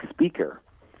public speaker.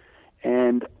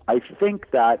 And I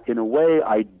think that in a way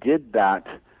I did that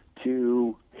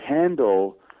to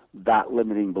handle that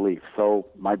limiting belief. So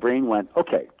my brain went,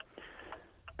 okay,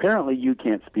 apparently you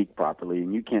can't speak properly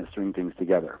and you can't string things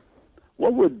together.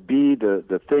 What would be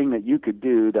the thing that you could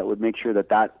do that would make sure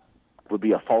that would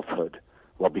be a falsehood?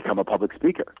 Well, become a public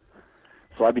speaker.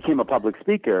 So I became a public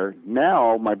speaker.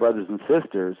 Now my brothers and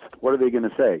sisters, what are they going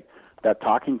to say? That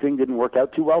talking thing didn't work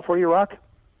out too well for you, Rock?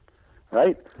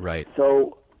 Right? Right.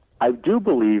 So I do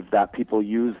believe that people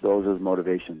use those as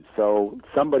motivation. So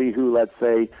somebody who, let's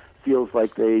say, feels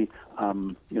like somebody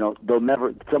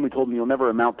told me you'll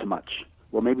never amount to much.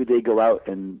 Well, maybe they go out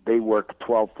and they work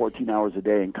 12, 14 hours a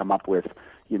day and come up with,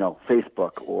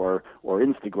 Facebook or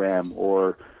Instagram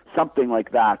or something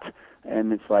like that.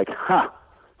 And it's like,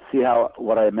 see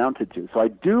what I amounted to. So I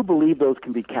do believe those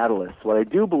can be catalysts. What I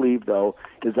do believe, though,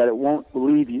 is that it won't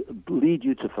lead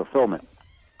you to fulfillment.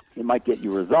 It might get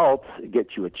you results, it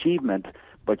gets you achievement,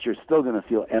 but you're still going to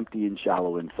feel empty and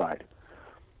shallow inside.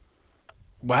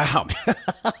 Wow.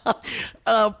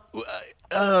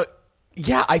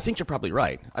 Yeah, I think you're probably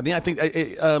right. I mean, I think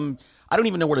I don't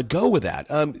even know where to go with that.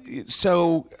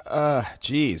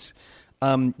 Geez.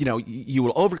 You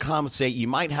will overcompensate. You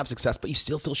might have success, but you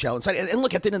still feel shallow inside. And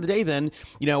look, at the end of the day, then,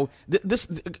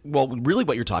 really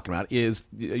what you're talking about is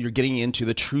you're getting into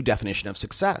the true definition of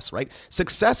success, right?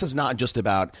 Success is not just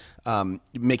about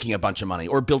making a bunch of money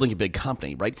or building a big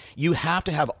company, right? You have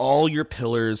to have all your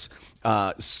pillars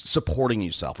supporting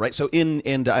yourself, right? So and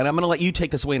I'm going to let you take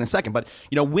this away in a second, but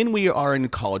when we are in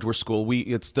college or school,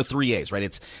 it's the 3 A's, right?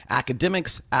 It's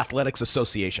academics, athletics,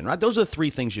 association, right? Those are the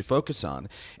three things you focus on.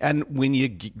 And when you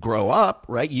grow up,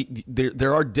 right,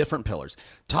 there are different pillars.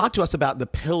 Talk to us about the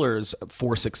pillars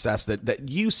for success that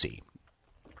you see.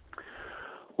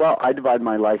 Well, I divide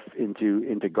my life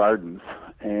into gardens,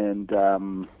 and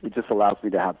it just allows me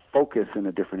to have focus in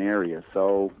a different area.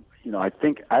 So, I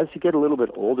think as you get a little bit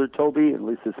older, Toby, at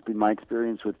least this has been my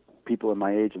experience with people in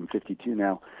my age, I'm 52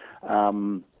 now,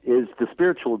 is the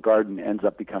spiritual garden ends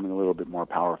up becoming a little bit more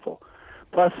powerful.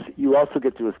 Plus, you also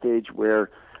get to a stage where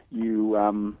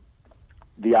you,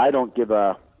 the I don't give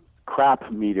a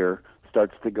crap meter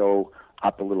starts to go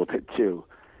up a little bit too.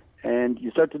 And you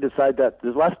start to decide that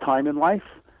there's less time in life,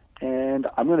 and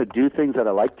I'm going to do things that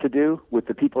I like to do with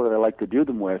the people that I like to do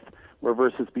them with, where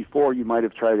versus before you might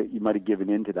have given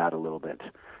into that a little bit.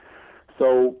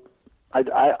 So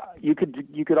you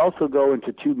could also go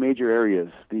into two major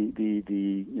areas,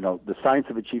 the science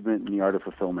of achievement and the art of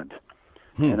fulfillment.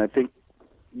 And I think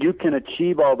you can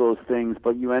achieve all those things,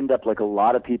 but you end up like a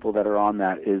lot of people that are on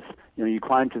that is, you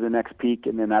climb to the next peak,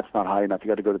 and then that's not high enough. You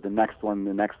got to go to the next one,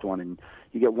 and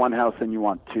you get one house and you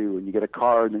want two, and you get a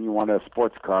car and then you want a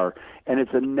sports car, and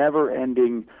it's a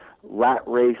never-ending rat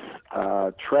race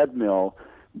treadmill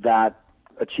that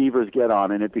achievers get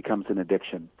on, and it becomes an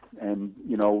addiction. And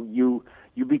you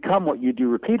become what you do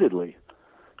repeatedly.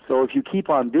 So if you keep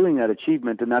on doing that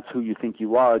achievement, and that's who you think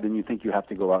you are, then you think you have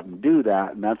to go out and do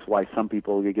that. And that's why some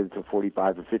people, they get to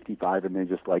 45 or 55 and they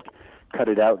just cut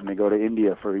it out and they go to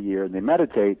India for a year and they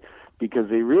meditate, because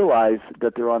they realize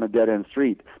that they're on a dead-end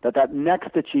street, that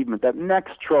next achievement, that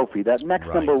next trophy, that next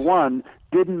number one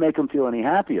didn't make them feel any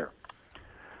happier.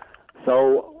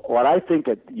 So what I think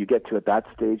that you get to at that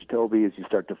stage, Toby, is you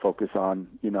start to focus on,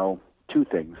 two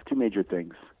major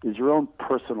things, is your own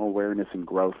personal awareness and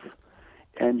growth,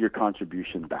 and your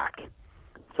contribution back.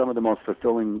 Some of the most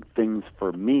fulfilling things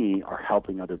for me are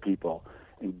helping other people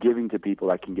and giving to people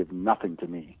that can give nothing to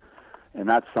me. And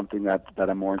that's something that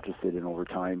I'm more interested in over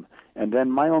time. And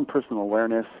then my own personal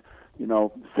awareness,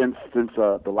 since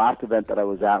the last event that I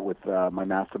was at with my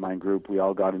mastermind group, we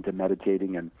all got into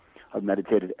meditating, and I've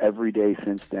meditated every day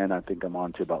since then. I think I'm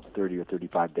on to about 30 or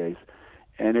 35 days.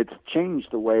 And it's changed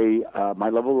the way my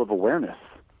level of awareness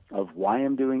of why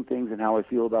I'm doing things and how I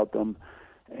feel about them.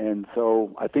 And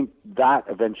so I think that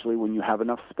eventually, when you have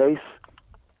enough space,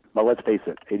 well, let's face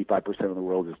it, 85% of the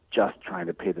world is just trying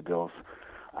to pay the bills,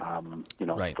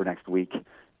 for next week.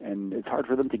 And it's hard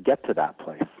for them to get to that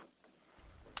place.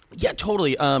 Yeah,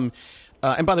 totally. And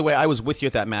by the way, I was with you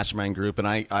at that mastermind group, and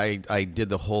I did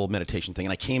the whole meditation thing,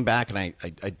 and I came back and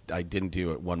I didn't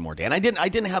do it one more day. And I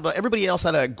didn't have everybody else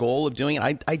had a goal of doing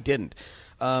it. I didn't.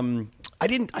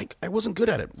 I wasn't good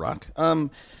at it, Rock.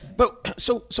 But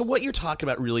so what you're talking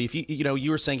about really, if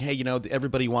you were saying, hey,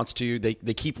 everybody wants to,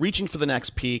 they keep reaching for the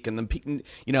next peak, and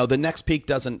the next peak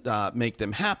doesn't make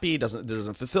them happy,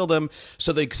 doesn't fulfill them.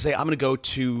 So they say, I'm going to go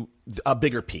to a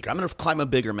bigger peak. I'm going to climb a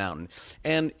bigger mountain.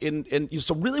 And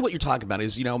so really what you're talking about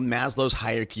is, Maslow's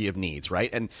hierarchy of needs, right?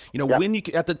 And, when you,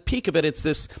 at the peak of it, it's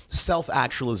this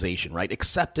self-actualization, right?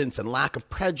 Acceptance and lack of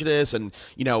prejudice and,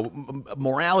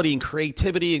 morality and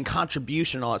creativity and contribution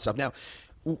and all that stuff. Now,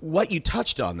 what you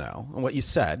touched on, though, and what you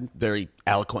said very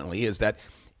eloquently, is that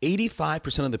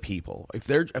 85% of the people, if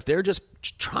they're just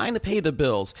trying to pay the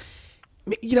bills,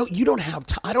 you don't have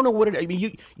time. I don't know what it. I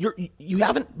mean, you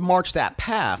haven't marched that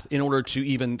path in order to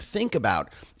even think about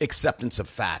acceptance of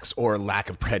facts or lack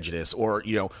of prejudice or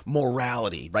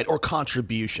morality, right, or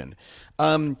contribution.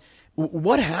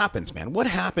 What happens, man? What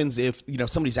happens if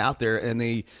somebody's out there and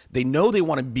they know they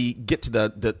want to get to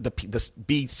the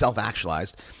be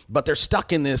self-actualized, but they're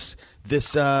stuck in this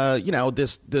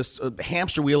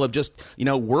hamster wheel of just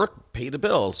work, pay the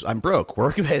bills, I'm broke.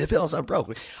 Work, pay the bills, I'm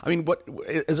broke. I mean, what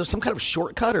is there some kind of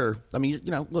shortcut? Or I mean,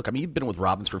 look, I mean, you've been with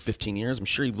Robbins for 15 years. I'm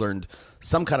sure you've learned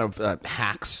some kind of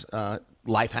hacks,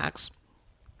 life hacks.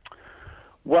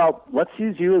 Well, let's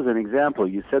use you as an example.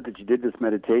 You said that you did this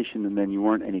meditation and then you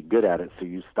weren't any good at it, so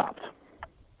you stopped.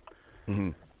 Mm-hmm.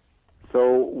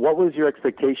 So what was your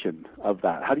expectation of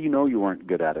that? How do you know you weren't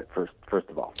good at it, first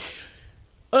of all?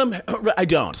 I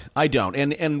don't.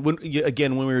 And when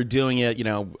we were doing it,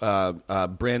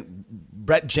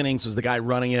 Brett Jennings was the guy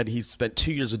running it. He spent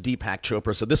 2 years with Deepak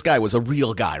Chopra. So this guy was a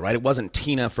real guy, right? It wasn't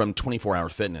Tina from 24 Hour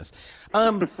Fitness.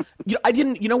 I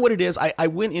didn't, what it is? I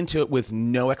went into it with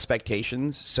no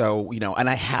expectations. So, and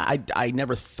I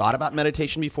never thought about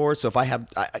meditation before. So if I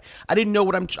didn't know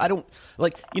what I don't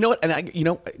like,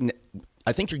 and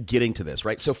I think you're getting to this,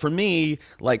 right? So for me,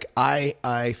 like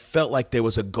I felt like there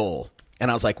was a goal. And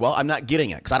I was like, well, I'm not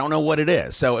getting it because I don't know what it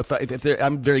is. So if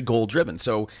I'm very goal driven.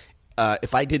 So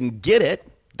if I didn't get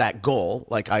it, that goal,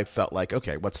 like I felt like,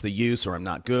 okay, what's the use, or I'm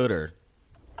not good, or.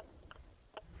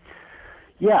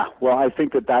 Yeah, well, I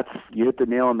think that's you hit the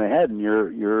nail on the head, and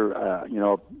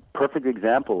you're perfect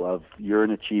example of you're an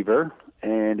achiever,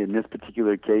 and in this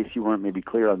particular case, you weren't maybe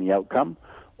clear on the outcome,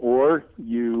 or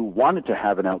you wanted to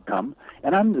have an outcome.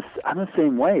 And I'm the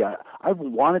same way. I've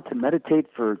wanted to meditate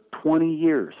for 20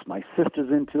 years. My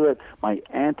sister's into it. My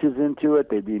aunt is into it.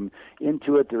 They've been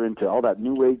into it. They're into all that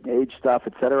new age stuff,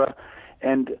 etc.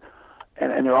 And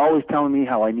they're always telling me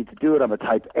how I need to do it. I'm a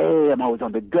type A. I'm always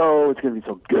on the go. It's going to be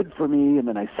so good for me. And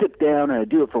then I sit down and I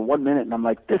do it for 1 minute, and I'm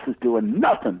like, this is doing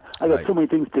nothing. I got so many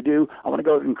things to do. I want to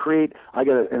go and create.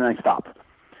 And I stop.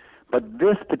 But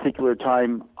this particular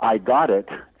time, I got it,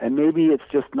 and maybe it's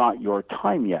just not your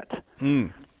time yet.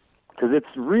 Because it's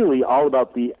really all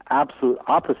about the absolute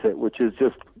opposite, which is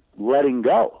just letting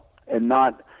go and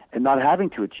not having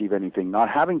to achieve anything, not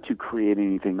having to create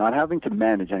anything, not having to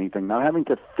manage anything, not having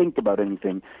to think about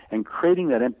anything, and creating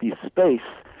that empty space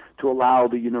to allow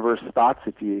the universe's thoughts,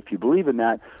 if you believe in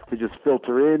that, to just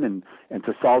filter in and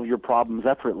to solve your problems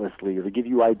effortlessly, or to give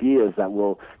you ideas that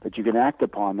you can act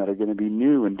upon that are going to be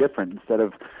new and different, instead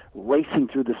of racing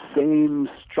through the same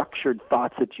structured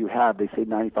thoughts that you have. They say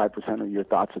 95% of your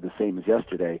thoughts are the same as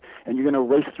yesterday, and you're going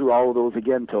to race through all of those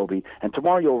again, Toby, and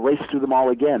tomorrow you'll race through them all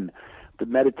again. The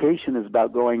meditation is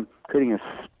about creating a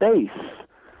space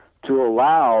to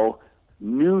allow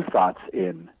new thoughts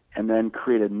in, and then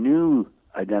create a new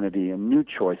identity, a new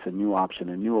choice, a new option,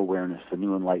 a new awareness, a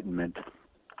new enlightenment,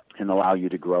 and allow you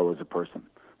to grow as a person.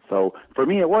 So for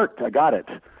me, it worked. I got it.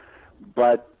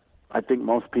 But I think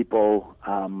most people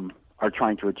are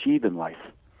trying to achieve in life.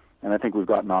 And I think we've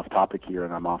gotten off topic here,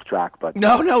 and I'm off track. But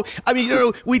no, I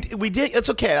mean, we did. It's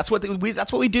okay. That's what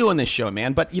we do on this show,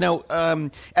 man. But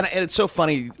and it's so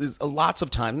funny. Lots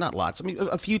of times, not lots. I mean,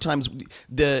 a few times,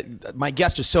 my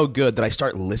guests are so good that I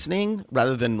start listening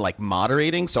rather than like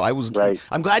moderating. So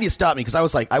I'm glad you stopped me, because I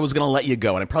was like, I was going to let you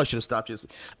go, and I probably should have stopped you.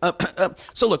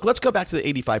 So look, let's go back to the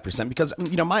 85%, because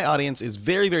my audience is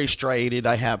very, very striated.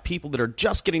 I have people that are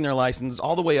just getting their license,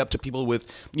 all the way up to people with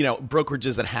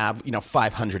brokerages that have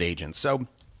 500 agents. So,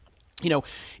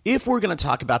 if we're going to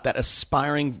talk about that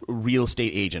aspiring real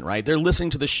estate agent, right? They're listening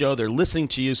to the show. They're listening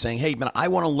to you saying, hey, man, I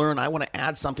want to learn. I want to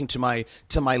add something to my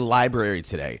library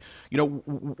today.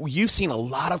 You've seen a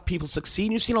lot of people succeed,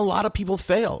 and you've seen a lot of people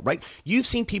fail, right? You've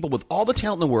seen people with all the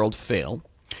talent in the world fail,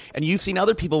 and you've seen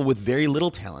other people with very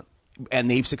little talent, and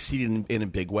they've succeeded in a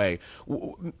big way.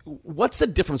 What's the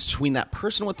difference between that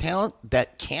person with talent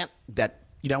that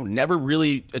never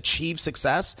really achieve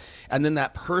success, and then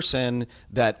that person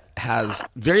that has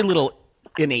very little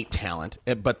innate talent,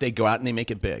 but they go out and they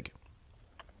make it big?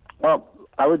 Well,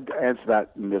 I would answer that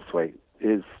in this way: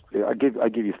 I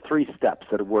give you 3 steps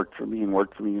that have worked for me and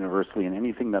worked for me universally, and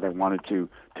anything that I wanted to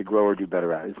grow or do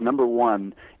better at. Number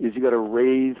 1 is you got to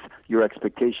raise your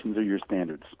expectations or your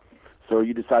standards. So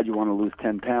you decide you want to lose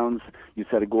 10 pounds. You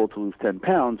set a goal to lose 10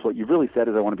 pounds. What you've really said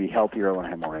is, I want to be healthier. I want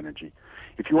to have more energy.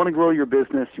 If you want to grow your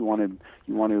business, you want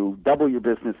to double your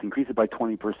business, increase it by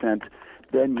 20%,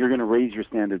 then you're going to raise your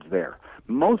standards there.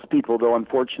 Most people, though,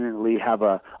 unfortunately, have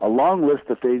a long list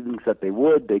of things that they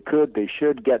would, they could, they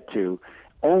should get to,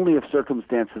 only if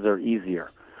circumstances are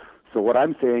easier. So what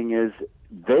I'm saying is,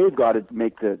 they've got to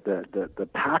make the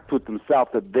pact with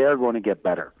themselves that they're going to get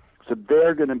better. So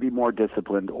they're going to be more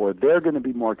disciplined, or they're going to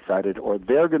be more excited, or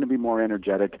they're going to be more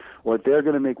energetic, or they're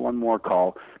going to make one more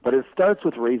call. But it starts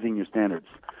with raising your standards.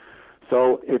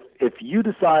 So if you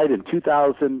decide in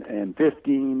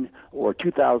 2015 or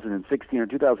 2016 or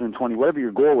 2020, whatever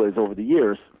your goal is over the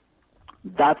years,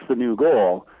 that's the new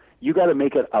goal. You got to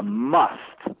make it a must,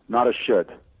 not a should,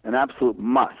 an absolute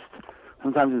must.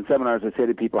 Sometimes in seminars I say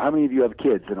to people, how many of you have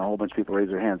kids? And a whole bunch of people raise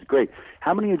their hands. Great.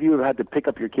 How many of you have had to pick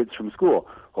up your kids from school?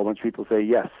 A whole bunch of people say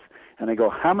yes. And I go,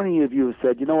 how many of you have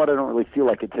said, you know what, I don't really feel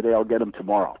like it today, I'll get them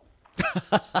tomorrow?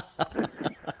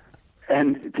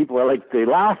 And people are like, they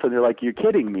laugh and they're like, you're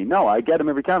kidding me. No, I get them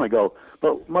every time. I go,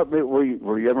 but were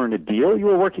you ever in a deal you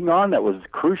were working on that was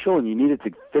crucial and you needed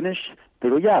to finish? They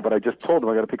go, yeah, but I just told them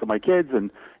I got to pick up my kids,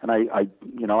 and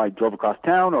I drove across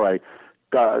town, or I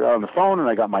got on the phone and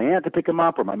I got my aunt to pick them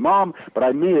up, or my mom, but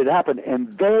I made it happen,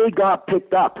 and they got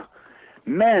picked up.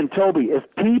 Man, Toby, if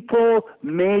people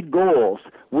made goals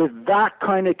with that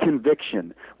kind of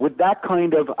conviction, with that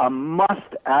kind of a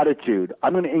must attitude,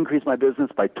 I'm going to increase my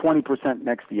business by 20%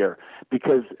 next year,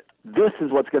 because this is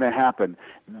what's going to happen.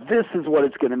 This is what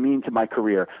it's going to mean to my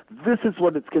career. This is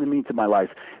what it's going to mean to my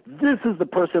life. This is the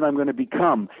person I'm going to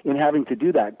become in having to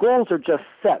do that. Goals are just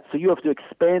set, so you have to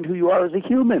expand who you are as a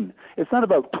human. It's not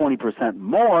about 20%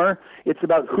 more. It's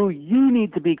about who you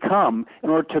need to become in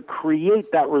order to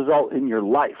create that result in your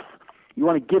life. You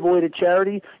want to give away to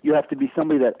charity, you have to be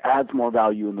somebody that adds more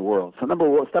value in the world.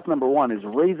 So step number one is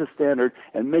raise a standard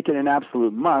and make it an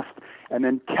absolute must, and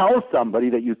then tell somebody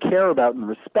that you care about and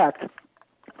respect,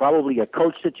 probably a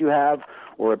coach that you have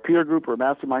or a peer group or a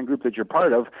mastermind group that you're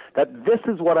part of, that this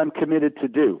is what I'm committed to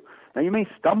do. Now, you may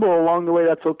stumble along the way,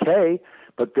 that's okay,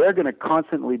 but they're going to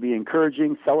constantly be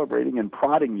encouraging, celebrating, and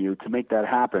prodding you to make that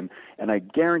happen. And I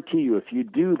guarantee you, if you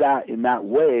do that in that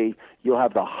way, you'll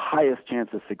have the highest chance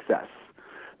of success.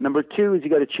 Number two is you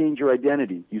got to change your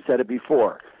identity. You said it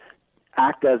before.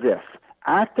 Act as if.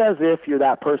 Act as if you're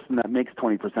that person that makes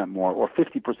 20% more or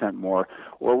 50% more,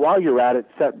 or while you're at it,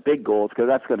 set big goals, because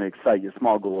that's going to excite you.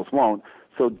 Small goals won't.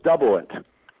 So double it.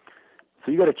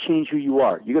 So you got to change who you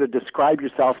are. You got to describe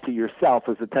yourself to yourself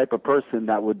as the type of person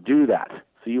that would do that.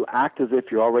 So you act as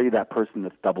if you're already that person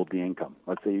that's doubled the income.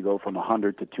 Let's say you go from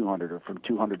 100 to 200 or from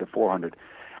 200 to 400.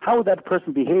 How would that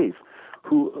person behave?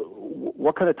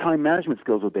 What kind of time management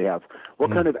skills would they have?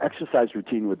 What kind of exercise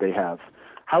routine would they have?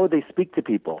 How would they speak to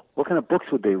people? What kind of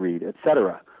books would they read,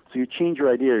 etc.? So you change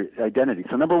your identity.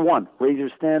 So number one, raise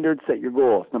your standards, set your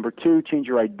goals. Number two, change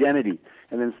your identity,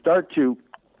 and then start to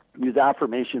use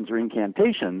affirmations or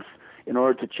incantations in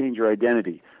order to change your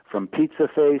identity, from pizza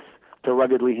face to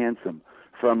ruggedly handsome,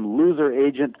 from loser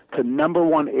agent to number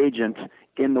one agent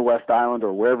in the West Island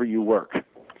or wherever you work.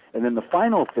 And then the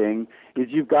final thing is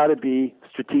you've got to be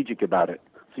strategic about it.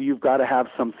 So you've got to have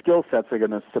some skill sets that are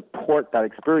going to support that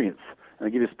experience. And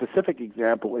I'll give you a specific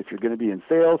example. If you're going to be in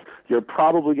sales, you're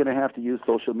probably going to have to use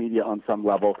social media on some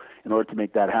level in order to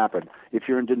make that happen. If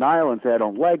you're in denial and say, I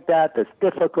don't like that, that's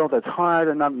difficult, that's hard,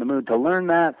 I'm not in the mood to learn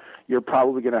that, you're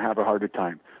probably going to have a harder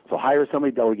time. So hire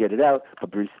somebody, delegate it out, but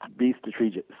be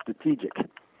strategic.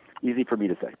 Easy for me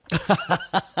to say.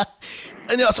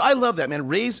 No, so I love that, man.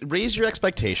 Raise your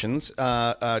expectations,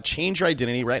 change your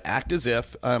identity, right? Act as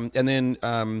if, and then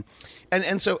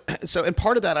so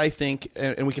part of that, I think,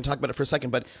 and we can talk about it for a second,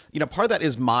 but part of that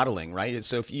is modeling, right?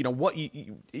 So if what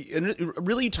you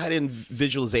really tied in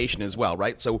visualization as well,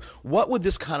 right? So what would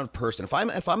this kind of person, if I'm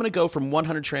going to go from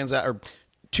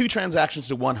 2 transactions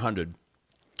to 100.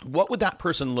 What would that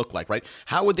person look like, right?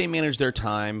 How would they manage their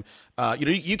time?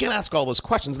 You can ask all those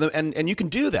questions, and you can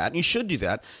do that, and you should do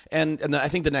that. And I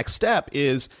think the next step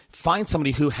is find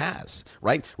somebody who has,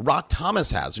 right? Rock Thomas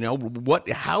has.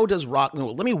 How does Rock?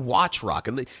 Let me watch Rock,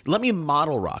 and let me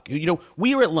model Rock.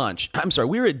 We were at lunch.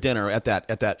 We were at dinner at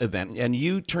that event, and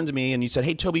you turned to me and you said,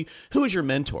 "Hey, Toby, who is your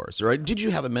mentors? Or did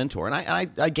you have a mentor?" And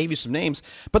I gave you some names,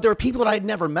 but there are people that I had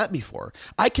never met before.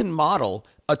 I can model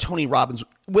a Tony Robbins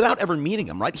without ever meeting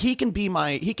him, right? He can be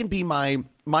my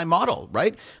model,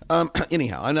 right?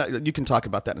 Anyhow, I know you can talk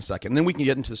about that in a second, and then we can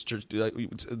get into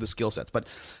the skill sets. But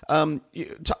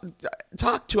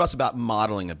talk to us about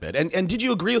modeling a bit. And did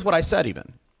you agree with what I said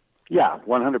even? Yeah,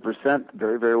 100%.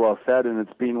 Very, very well said, and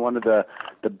it's been one of the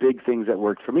big things that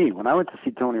worked for me. When I went to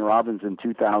see Tony Robbins in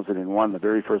 2001, the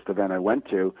very first event I went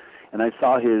to, and I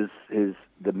saw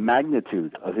the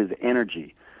magnitude of his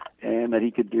energy, and that he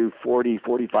could do 40,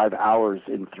 45 hours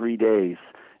in 3 days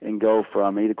and go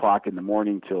from 8 o'clock in the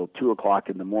morning till 2 o'clock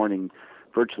in the morning,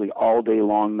 virtually all day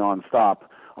long, nonstop.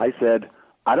 I said,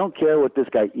 I don't care what this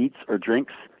guy eats or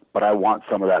drinks, but I want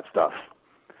some of that stuff.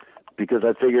 Because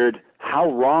I figured,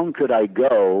 how wrong could I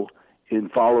go in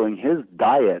following his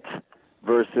diet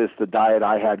versus the diet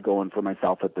I had going for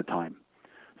myself at the time?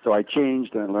 So I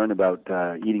changed and I learned about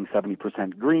eating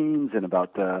 70% greens and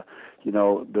about the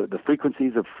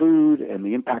frequencies of food and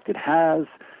the impact it has,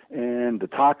 and the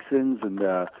toxins and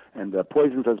the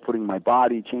poisons I was putting in my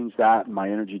body. Changed that, and my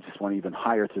energy just went even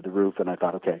higher through the roof. And I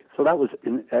thought, okay, so that was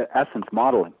in essence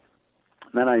modeling.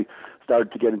 And then I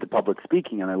started to get into public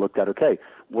speaking, and I looked at, okay,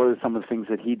 what are some of the things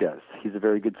that he does? He's a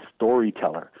very good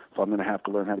storyteller, so I'm going to have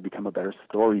to learn how to become a better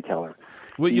storyteller.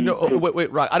 Well,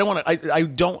 wait, Rod. I don't want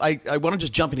to. I want to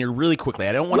just jump in here really quickly.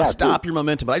 I don't want to stop your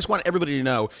momentum, but I just want everybody to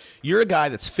know you're a guy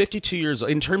that's 52 years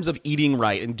old. In terms of eating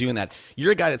right and doing that,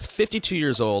 you're a guy that's 52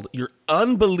 years old. You're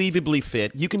unbelievably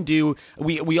fit. You can do.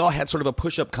 We all had sort of a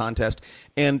push-up contest,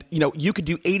 and you could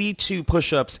do 82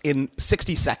 push-ups in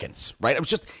 60 seconds. Right? It was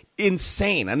just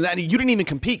insane, and you didn't even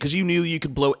compete because you knew you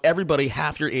could blow everybody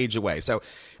half your age away. So.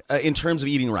 In terms of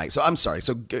eating right. So I'm sorry.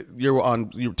 So you were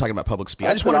talking about public speaking.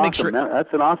 I just want to make sure.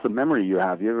 That's an awesome memory you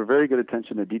have. You have a very good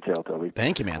attention to detail, Toby.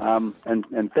 Thank you, man.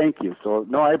 And thank you. So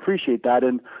no, I appreciate that.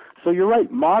 And so you're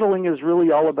right. Modeling is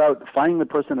really all about finding the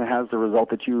person that has the result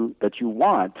that you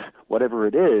want, whatever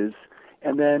it is,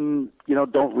 and then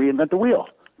don't reinvent the wheel.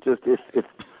 Just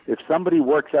if somebody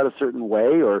works out a certain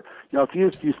way, or if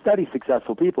you study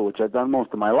successful people, which I've done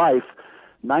most of my life,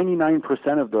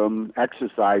 99% of them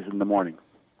exercise in the morning.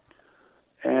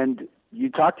 And you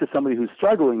talk to somebody who's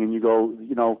struggling and you go,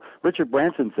 Richard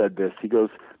Branson said this. He goes,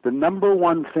 the number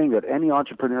one thing that any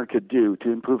entrepreneur could do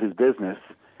to improve his business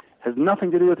has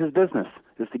nothing to do with his business,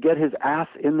 is to get his ass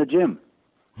in the gym.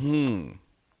 The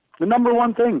number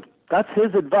one thing. That's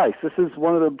his advice. This is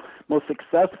one of the most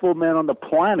successful men on the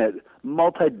planet,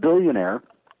 multi-billionaire,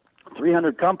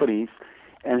 300 companies,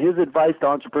 and his advice to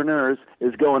entrepreneurs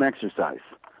is go and exercise.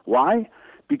 Why?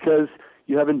 Because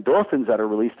you have endorphins that are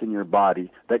released in your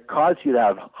body that cause you to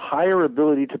have higher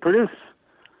ability to produce.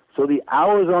 So the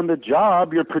hours on the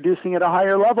job, you're producing at a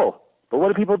higher level. But what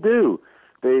do people do?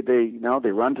 They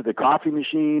run to the coffee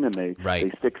machine and they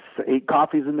stick 8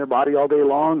 coffees in their body all day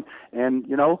long, and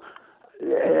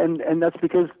and that's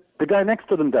because the guy next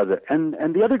to them does it, and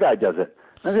the other guy does it.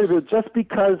 Just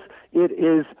because it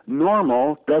is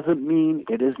normal doesn't mean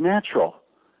it is natural.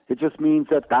 It just means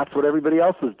that that's what everybody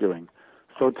else is doing.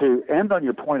 So to end on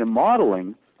your point of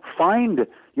modeling, find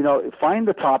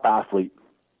the top athlete.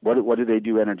 What do they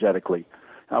do energetically?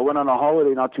 I went on a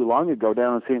holiday not too long ago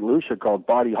down in St. Lucia called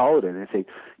Body Holiday. And they say,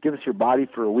 give us your body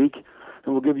for a week,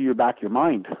 and we'll give you back your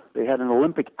mind. They had an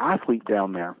Olympic athlete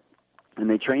down there, and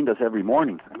they trained us every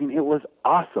morning. I mean, it was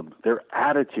awesome. Their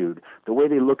attitude, the way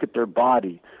they look at their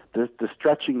body, the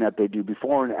stretching that they do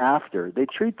before and after. They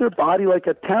treat their body like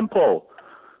a temple.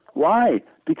 Why?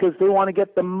 Because they want to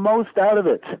get the most out of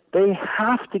it. They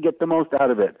have to get the most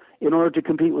out of it in order to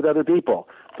compete with other people.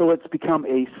 So it's become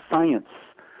a science.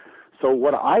 So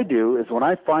what I do is when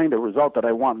I find a result that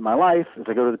I want in my life, is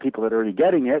I go to the people that are already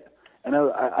getting it, and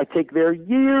I take their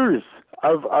years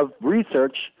of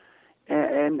research,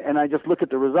 and I just look at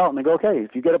the result, and I go, okay,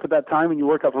 if you get up at that time and you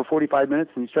work out for 45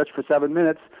 minutes and you stretch for 7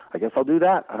 minutes, I guess I'll do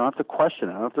that. I don't have to question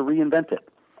it. I don't have to reinvent it.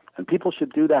 And people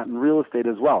should do that in real estate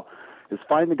as well. Is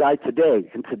find the guy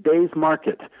today, in today's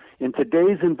market, in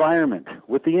today's environment,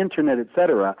 with the internet,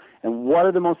 etc., and what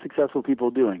are the most successful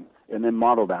people doing, and then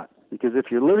model that. Because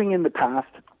if you're living in the past,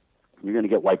 you're going to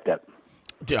get wiped out.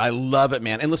 Dude, I love it,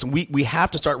 man. And listen, we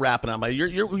have to start wrapping up.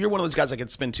 You're one of those guys I could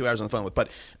spend 2 hours on the phone with.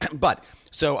 But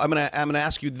so I'm gonna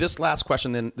ask you this last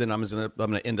question, then I'm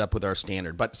gonna end up with our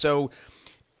standard. But so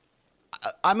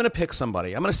I'm going to pick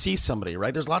somebody. I'm going to see somebody,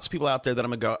 right? There's lots of people out there that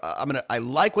I'm going to go, I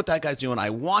like what that guy's doing. I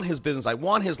want his business. I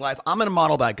want his life. I'm going to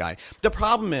model that guy. The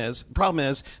problem is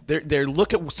they're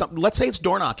look at some, let's say it's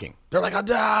door knocking. They're like,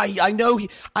 I know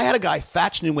I had a guy,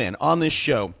 Thatch Nguyen, on this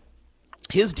show.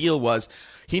 His deal was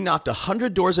he knocked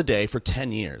 100 doors a day for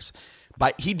 10 years.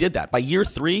 He did that. By year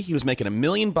 3, he was making $1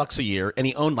 million a year, and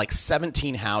he owned like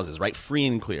 17 houses, right? Free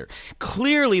and clear.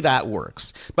 Clearly that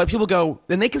works. But people go,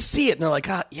 and they can see it, and they're like,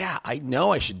 yeah, I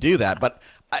know I should do that, but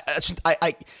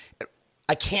I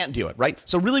can't do it, right?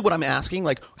 So really what I'm asking,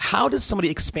 like, how does somebody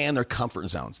expand their comfort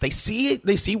zones? They see,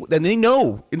 and they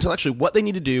know intellectually what they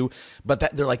need to do,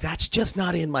 but they're like, that's just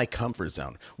not in my comfort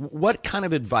zone. What kind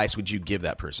of advice would you give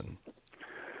that person?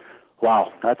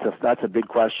 Wow, that's a big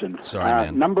question. Sorry,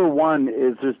 man. Number one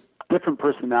is there's different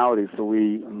personalities. So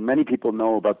many people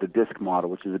know about the DISC model,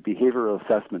 which is a behavioral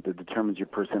assessment that determines your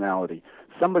personality.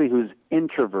 Somebody who's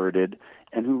introverted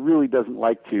and who really doesn't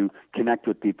like to connect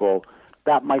with people,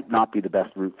 that might not be the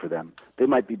best route for them. They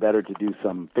might be better to do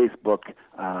some Facebook,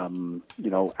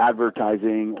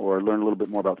 advertising, or learn a little bit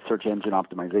more about search engine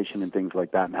optimization and things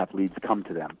like that, and have leads come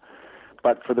to them.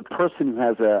 But for the person who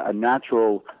has a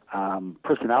natural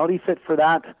personality fit for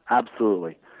that,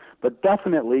 absolutely. But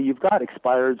definitely, you've got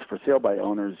expireds for sale by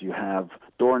owners. You have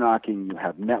door knocking. You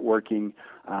have networking.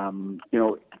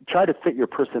 Try to fit your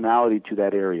personality to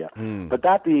that area. But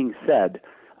that being said,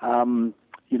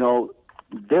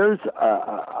 there's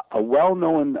a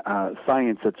well-known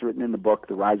science that's written in the book,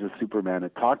 The Rise of Superman.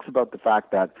 It talks about the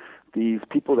fact that these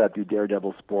people that do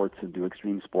daredevil sports and do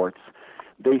extreme sports,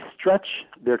 they stretch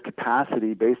their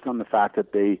capacity based on the fact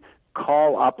that they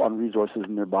call up on resources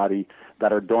in their body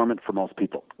that are dormant for most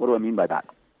people. What do I mean by that?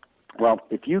 Well,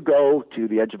 if you go to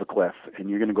the edge of a cliff and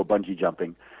you're going to go bungee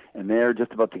jumping and they're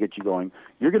just about to get you going,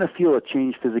 you're going to feel a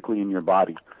change physically in your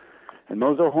body. And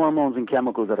those are hormones and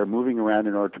chemicals that are moving around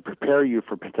in order to prepare you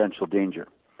for potential danger.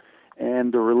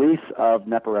 And the release of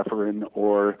norepinephrine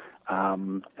or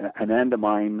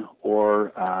anandamide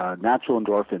or natural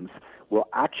endorphins will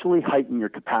actually heighten your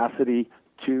capacity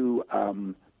to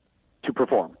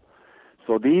perform.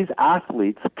 So these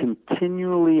athletes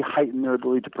continually heighten their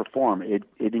ability to perform. It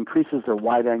increases their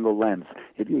wide-angle lens.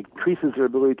 It increases their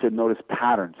ability to notice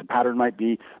patterns. A pattern might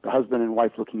be the husband and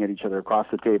wife looking at each other across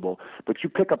the table, but you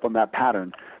pick up on that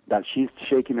pattern that she's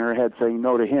shaking her head saying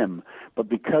no to him. But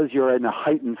because you're in a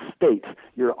heightened state,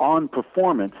 you're on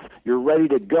performance, you're ready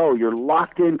to go, you're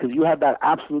locked in because you have that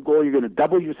absolute goal, you're going to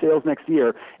double your sales next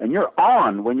year, and you're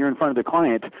on when you're in front of the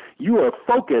client, you are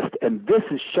focused, and this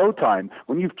is showtime.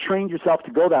 When you've trained yourself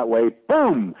to go that way,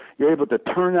 boom, you're able to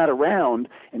turn that around,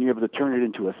 and you're able to turn it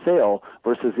into a sale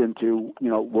versus into,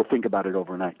 we'll think about it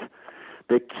overnight.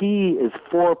 The key is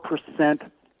 4%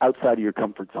 outside of your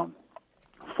comfort zone.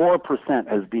 4%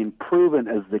 has been proven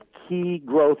as the key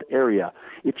growth area.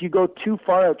 If you go too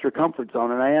far out your comfort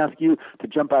zone, and I ask you to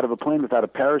jump out of a plane without a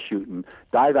parachute and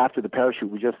dive after the parachute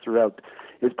we just threw out,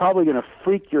 it's probably going to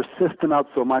freak your system out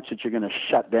so much that you're going to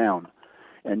shut down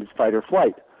and it's fight or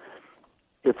flight.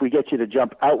 If we get you to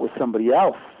jump out with somebody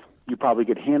else, you probably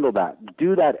could handle that.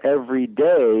 Do that every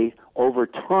day. Over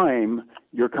time,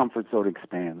 your comfort zone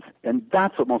expands. And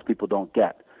that's what most people don't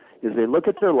get, is they look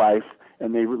at their life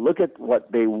and they look at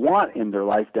what they want in their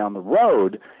life down the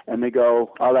road, and they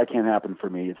go, oh, that can't happen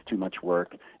for me. It's too much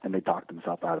work, and they talk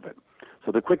themselves out of it.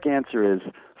 So the quick answer is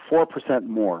 4%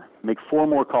 more. Make 4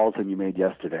 more calls than you made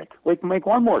yesterday. Wait, make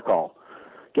 1 more call.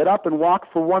 Get up and walk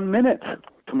for 1 minute.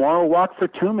 Tomorrow, walk for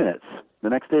 2 minutes. The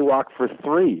next day, walk for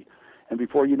 3. And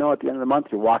before you know, at the end of the month,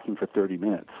 you're walking for 30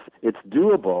 minutes. It's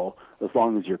doable as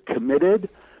long as you're committed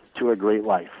to a great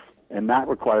life. And that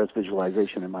requires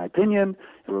visualization, in my opinion.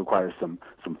 It requires some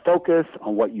focus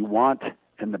on what you want,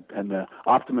 and the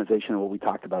optimization of what we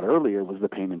talked about earlier was the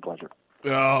pain and pleasure.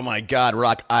 Oh, my God,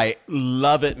 Rock. I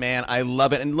love it, man. I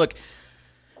love it. And look,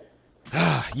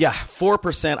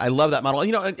 4%. I love that model.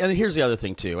 And here's the other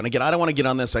thing, too. And again, I don't want to get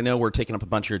on this. I know we're taking up a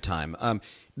bunch of your time.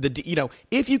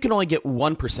 If you can only get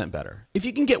 1% better, if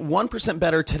you can get 1%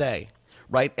 better today,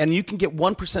 right, and you can get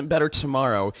 1% better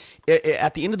tomorrow,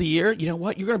 at the end of the year, you know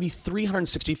what? You're going to be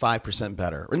 365%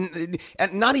 better,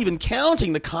 and not even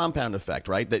counting the compound effect,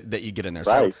 right, that you get in there.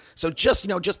 Right. So just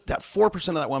that 4%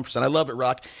 of that 1%. I love it,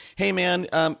 Rock. Hey, man.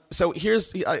 So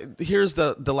here's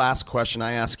the last question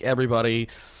I ask everybody.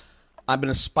 I'm an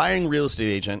aspiring real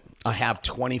estate agent. I have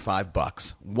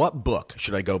 $25. What book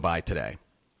should I go buy today?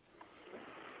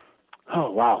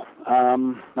 Oh, wow.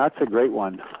 That's a great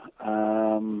one.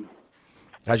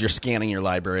 As you're scanning your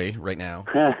library right now.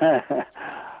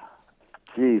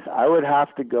 Geez, I would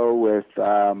have to go with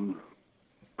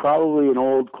probably an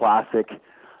old classic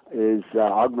is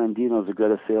Og Mandino's The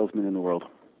Greatest Salesman in the World.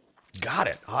 Got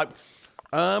it.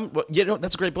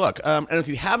 That's a great book. And if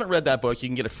you haven't read that book, you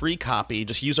can get a free copy.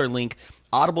 Just use our link,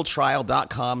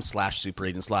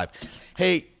 audibletrial.com/superagentslive.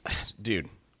 Hey, dude,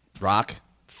 Rock,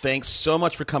 thanks so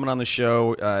much for coming on the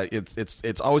show.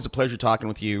 It's always a pleasure talking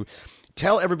with you.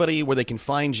 Tell everybody where they can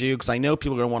find you, because I know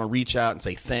people are going to want to reach out and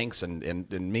say thanks and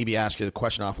maybe ask you a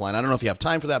question offline. I don't know if you have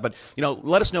time for that, but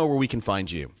let us know where we can find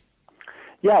you.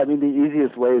 Yeah, I mean, the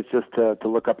easiest way is just to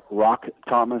look up Rock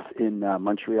Thomas in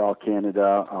Montreal,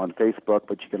 Canada on Facebook,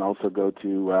 but you can also go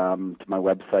to my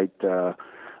website,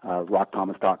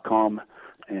 rockthomas.com,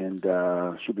 and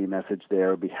shoot me a message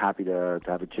there. I'd be happy to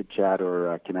have a chit-chat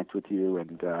or connect with you.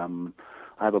 And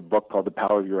I have a book called The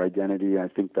Power of Your Identity. I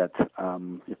think that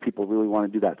if people really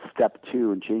want to do that step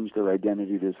 2 and change their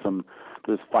identity, there's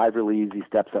 5 really easy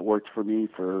steps that worked for me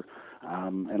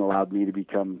and allowed me to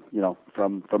become,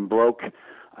 from broke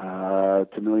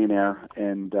to millionaire,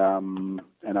 and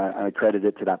I credit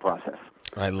it to that process.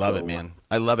 I love it, man.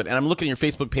 I love it. And I'm looking at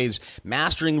your Facebook page,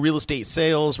 Mastering Real Estate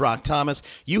Sales, Rock Thomas.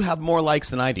 You have more likes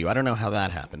than I do. I don't know how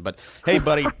that happened. But, hey,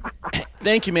 buddy,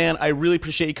 thank you, man. I really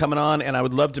appreciate you coming on, and I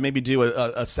would love to maybe do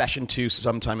a session 2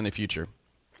 sometime in the future.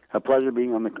 A pleasure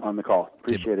being on the call.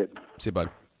 Appreciate it. See you, bud.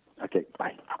 Okay,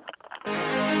 bye.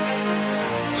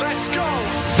 Let's go.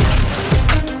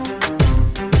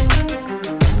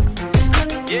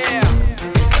 Yeah.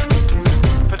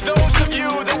 For those of you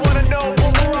that want to know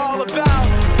what we're all about,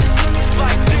 it's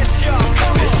like this, y'all.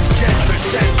 This is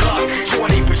 10% luck,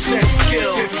 20%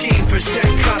 skill,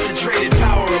 15% concentrated